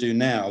I want to do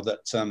now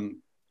that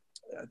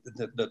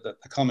the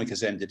comic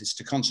has ended is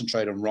to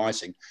concentrate on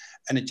writing.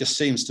 And it just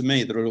seems to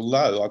me that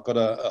although I've got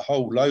a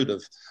whole load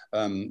of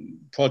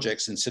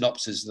projects and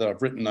synopses that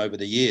I've written over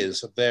the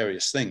years of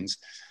various things,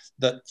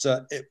 that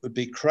it would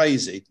be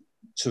crazy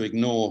to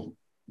ignore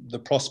the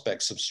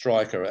prospects of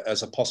Striker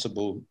as a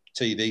possible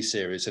TV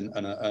series and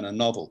a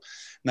novel.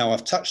 Now,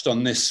 I've touched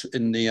on this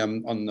in the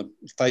on the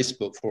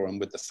Facebook forum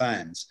with the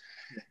fans.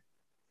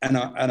 And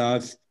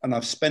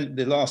I've spent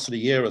the last sort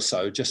of year or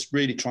so just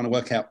really trying to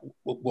work out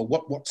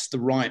what's the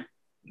right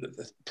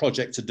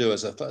project to do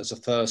as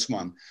a first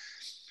one.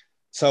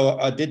 So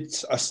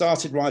I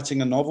started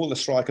writing a novel, a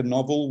Striker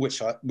novel,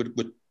 which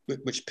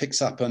which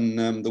picks up on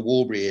the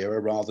Warbury era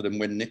rather than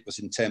when Nick was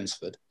in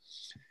Thamesford.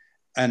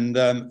 And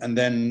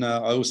then I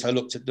also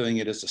looked at doing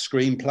it as a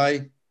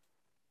screenplay.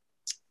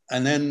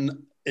 And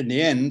then in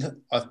the end,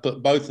 I've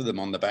put both of them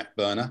on the back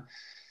burner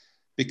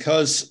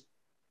because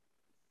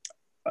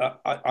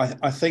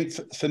I think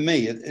for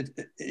me,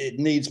 it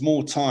needs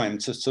more time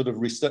to sort of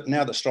restart.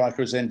 Now that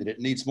Striker has ended, it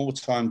needs more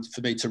time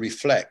for me to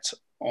reflect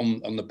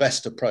on the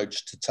best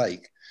approach to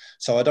take.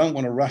 So I don't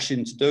want to rush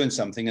into doing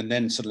something and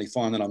then suddenly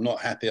find that I'm not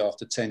happy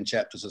after 10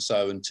 chapters or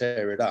so and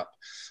tear it up.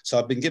 So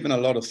I've been given a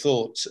lot of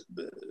thought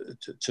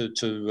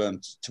to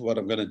what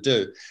I'm going to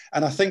do.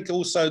 And I think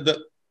also that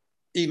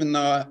even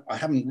though I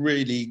haven't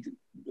really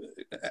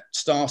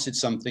started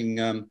something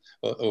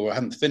or I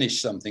haven't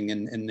finished something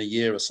in the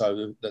year or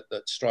so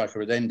that Striker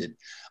had ended,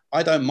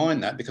 I don't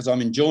mind that because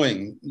I'm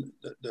enjoying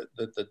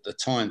the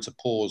time to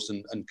pause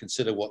and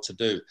consider what to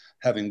do,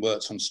 having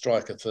worked on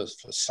Striker for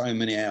so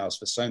many hours,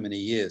 for so many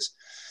years.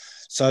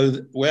 So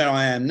where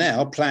I am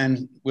now,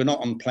 we're not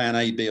on plan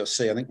A, B or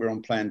C. I think we're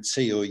on plan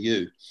T or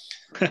U.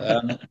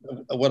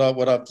 What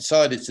I've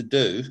decided to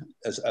do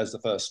as the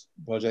first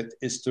project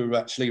is to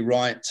actually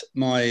write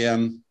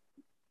my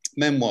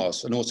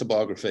memoirs, an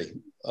autobiography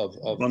of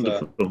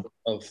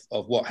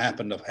what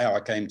happened, of how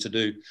I came to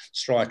do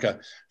Striker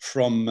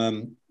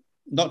from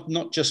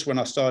not just when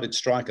I started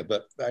Striker,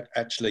 but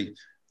actually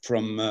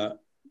from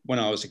when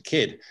I was a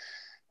kid.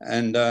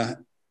 And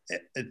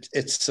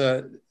it's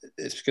going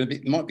to be,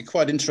 might be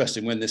quite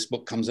interesting when this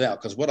book comes out,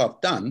 because what I've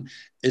done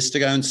is to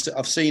go and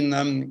I've seen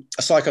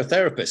a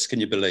psychotherapist, can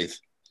you believe?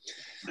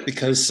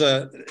 Because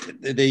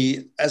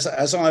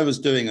as I was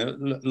doing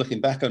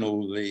looking back on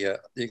all the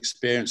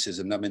experiences,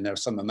 and I mean there are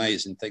some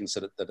amazing things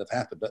that have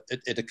happened, but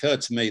it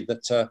occurred to me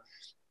that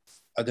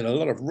I did a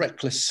lot of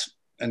reckless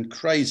and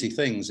crazy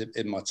things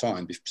in my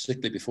time,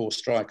 particularly before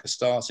Striker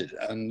started,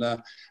 and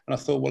I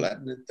thought, well,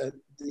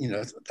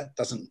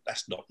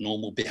 that's not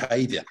normal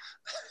behaviour.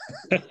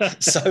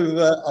 So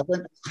I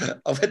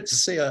went to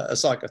see a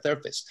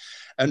psychotherapist,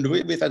 and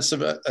we've had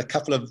a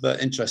couple of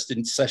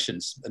interesting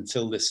sessions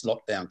until this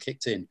lockdown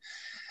kicked in,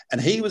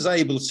 and he was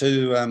able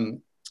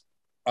to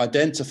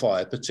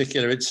identify a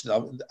particular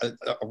incident. I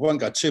won't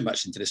go too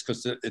much into this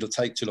because it'll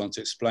take too long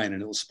to explain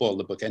and it'll spoil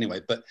the book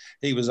anyway, but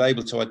he was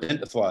able to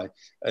identify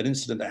an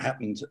incident that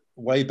happened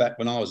way back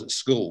when I was at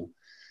school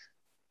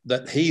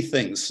that he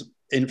thinks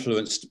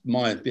influenced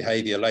my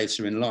behaviour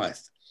later in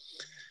life.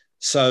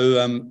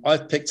 So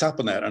I've picked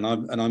up on that, and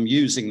I'm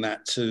using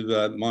that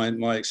to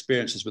my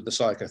experiences with the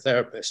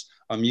psychotherapist.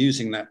 I'm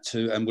using that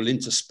to, and will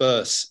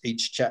intersperse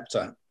each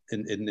chapter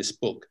in this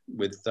book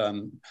with.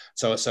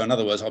 So in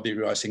other words, I'll be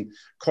writing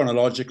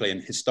chronologically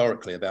and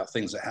historically about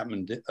things that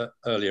happened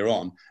earlier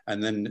on,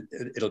 and then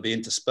it'll be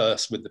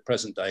interspersed with the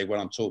present day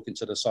when I'm talking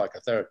to the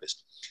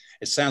psychotherapist.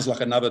 It sounds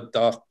like another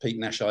daft Pete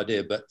Nash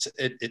idea, but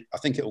I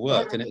think it'll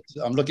work, and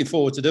I'm looking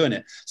forward to doing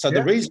it. So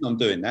the reason I'm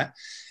doing that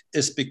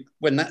is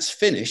when that's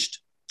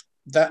finished,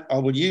 that I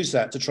will use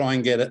that to try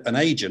and get an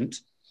agent.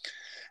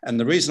 And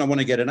the reason I want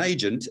to get an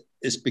agent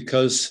is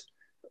because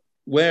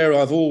where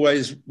I've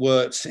always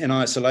worked in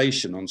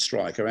isolation on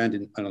Striker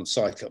and on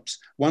Psycops,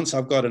 once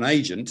I've got an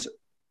agent,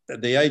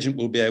 the agent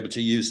will be able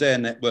to use their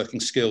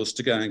networking skills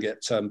to go and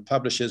get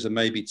publishers and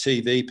maybe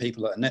TV,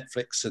 people at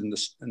Netflix and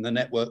the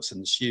networks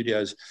and the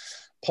studios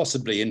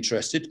possibly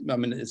interested. I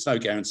mean, it's no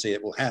guarantee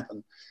it will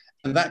happen.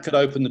 And that could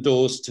open the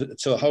doors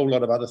to a whole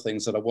lot of other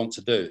things that I want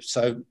to do.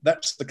 So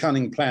that's the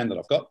cunning plan that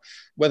I've got.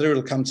 Whether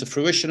it'll come to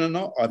fruition or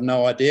not, I've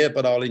no idea,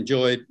 but I'll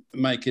enjoy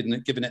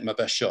giving it my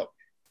best shot.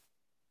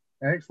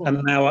 Excellent.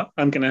 And now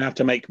I'm going to have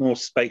to make more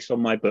space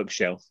on my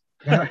bookshelf.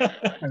 That's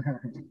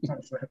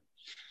it.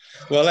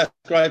 Well, that's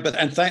great.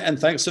 And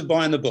thanks for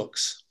buying the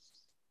books.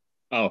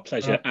 Oh,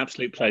 pleasure.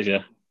 Absolute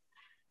pleasure.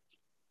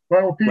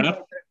 Well, Pete,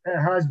 Rab? it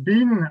has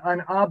been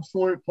an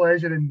absolute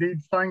pleasure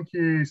indeed. Thank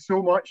you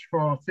so much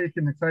for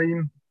taking the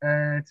time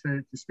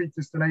to speak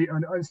to us tonight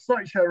on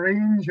such a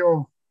range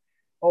of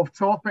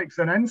topics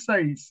and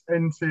insights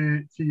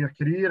into your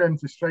career,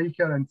 into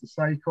Striker, into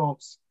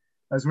Psycops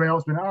as well.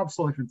 It's been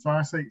absolutely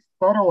fantastic.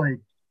 Thoroughly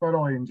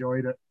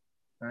enjoyed it.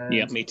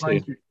 Yeah, me too.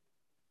 Thank you.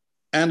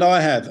 And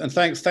I have. And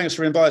thanks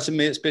for inviting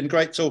me. It's been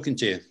great talking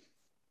to you.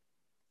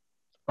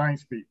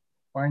 Thanks, Pete.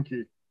 Thank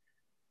you.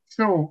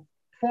 So,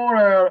 for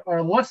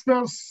our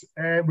listeners,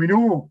 we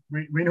know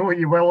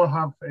you will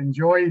have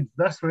enjoyed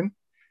this one.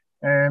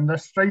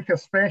 This Striker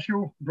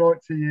special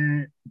brought to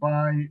you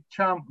by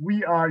Champ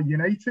We Are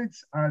United.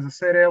 As I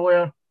said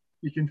earlier,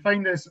 you can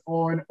find us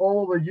on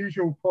all the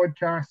usual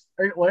podcast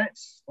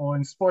outlets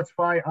on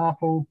Spotify,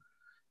 Apple,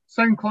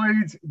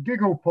 SoundCloud,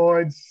 Google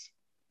Pods,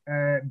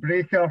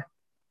 Breaker,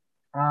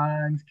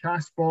 and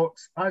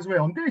Castbox as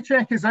well. And do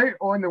check us out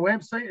on the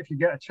website if you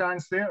get a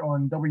chance there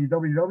on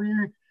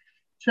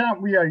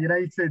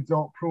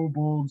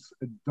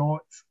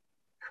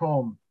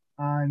www.champweareunited.proboards.com.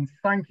 And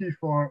thank you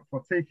for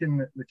taking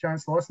the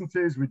chance to listen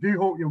to us. We do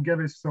hope you'll give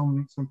us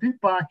some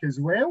feedback as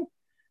well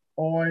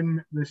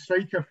on the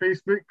Striker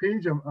Facebook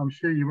page. I'm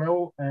sure you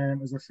will.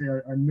 As I say,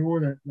 I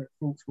know that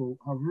folks will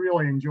have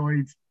really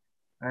enjoyed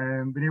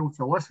being able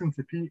to listen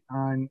to Pete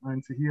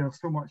and to hear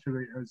so much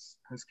about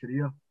his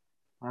career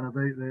and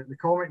about the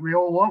comic we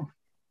all love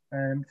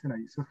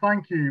tonight. So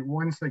thank you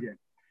once again.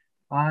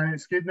 And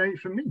it's good night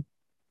from me.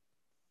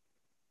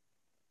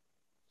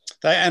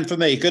 And for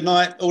me, good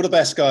night. All the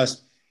best,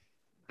 guys.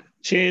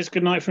 Cheers.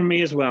 Good night from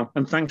me as well.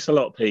 And thanks a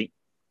lot, Pete.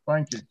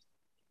 Thank you.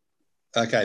 Okay.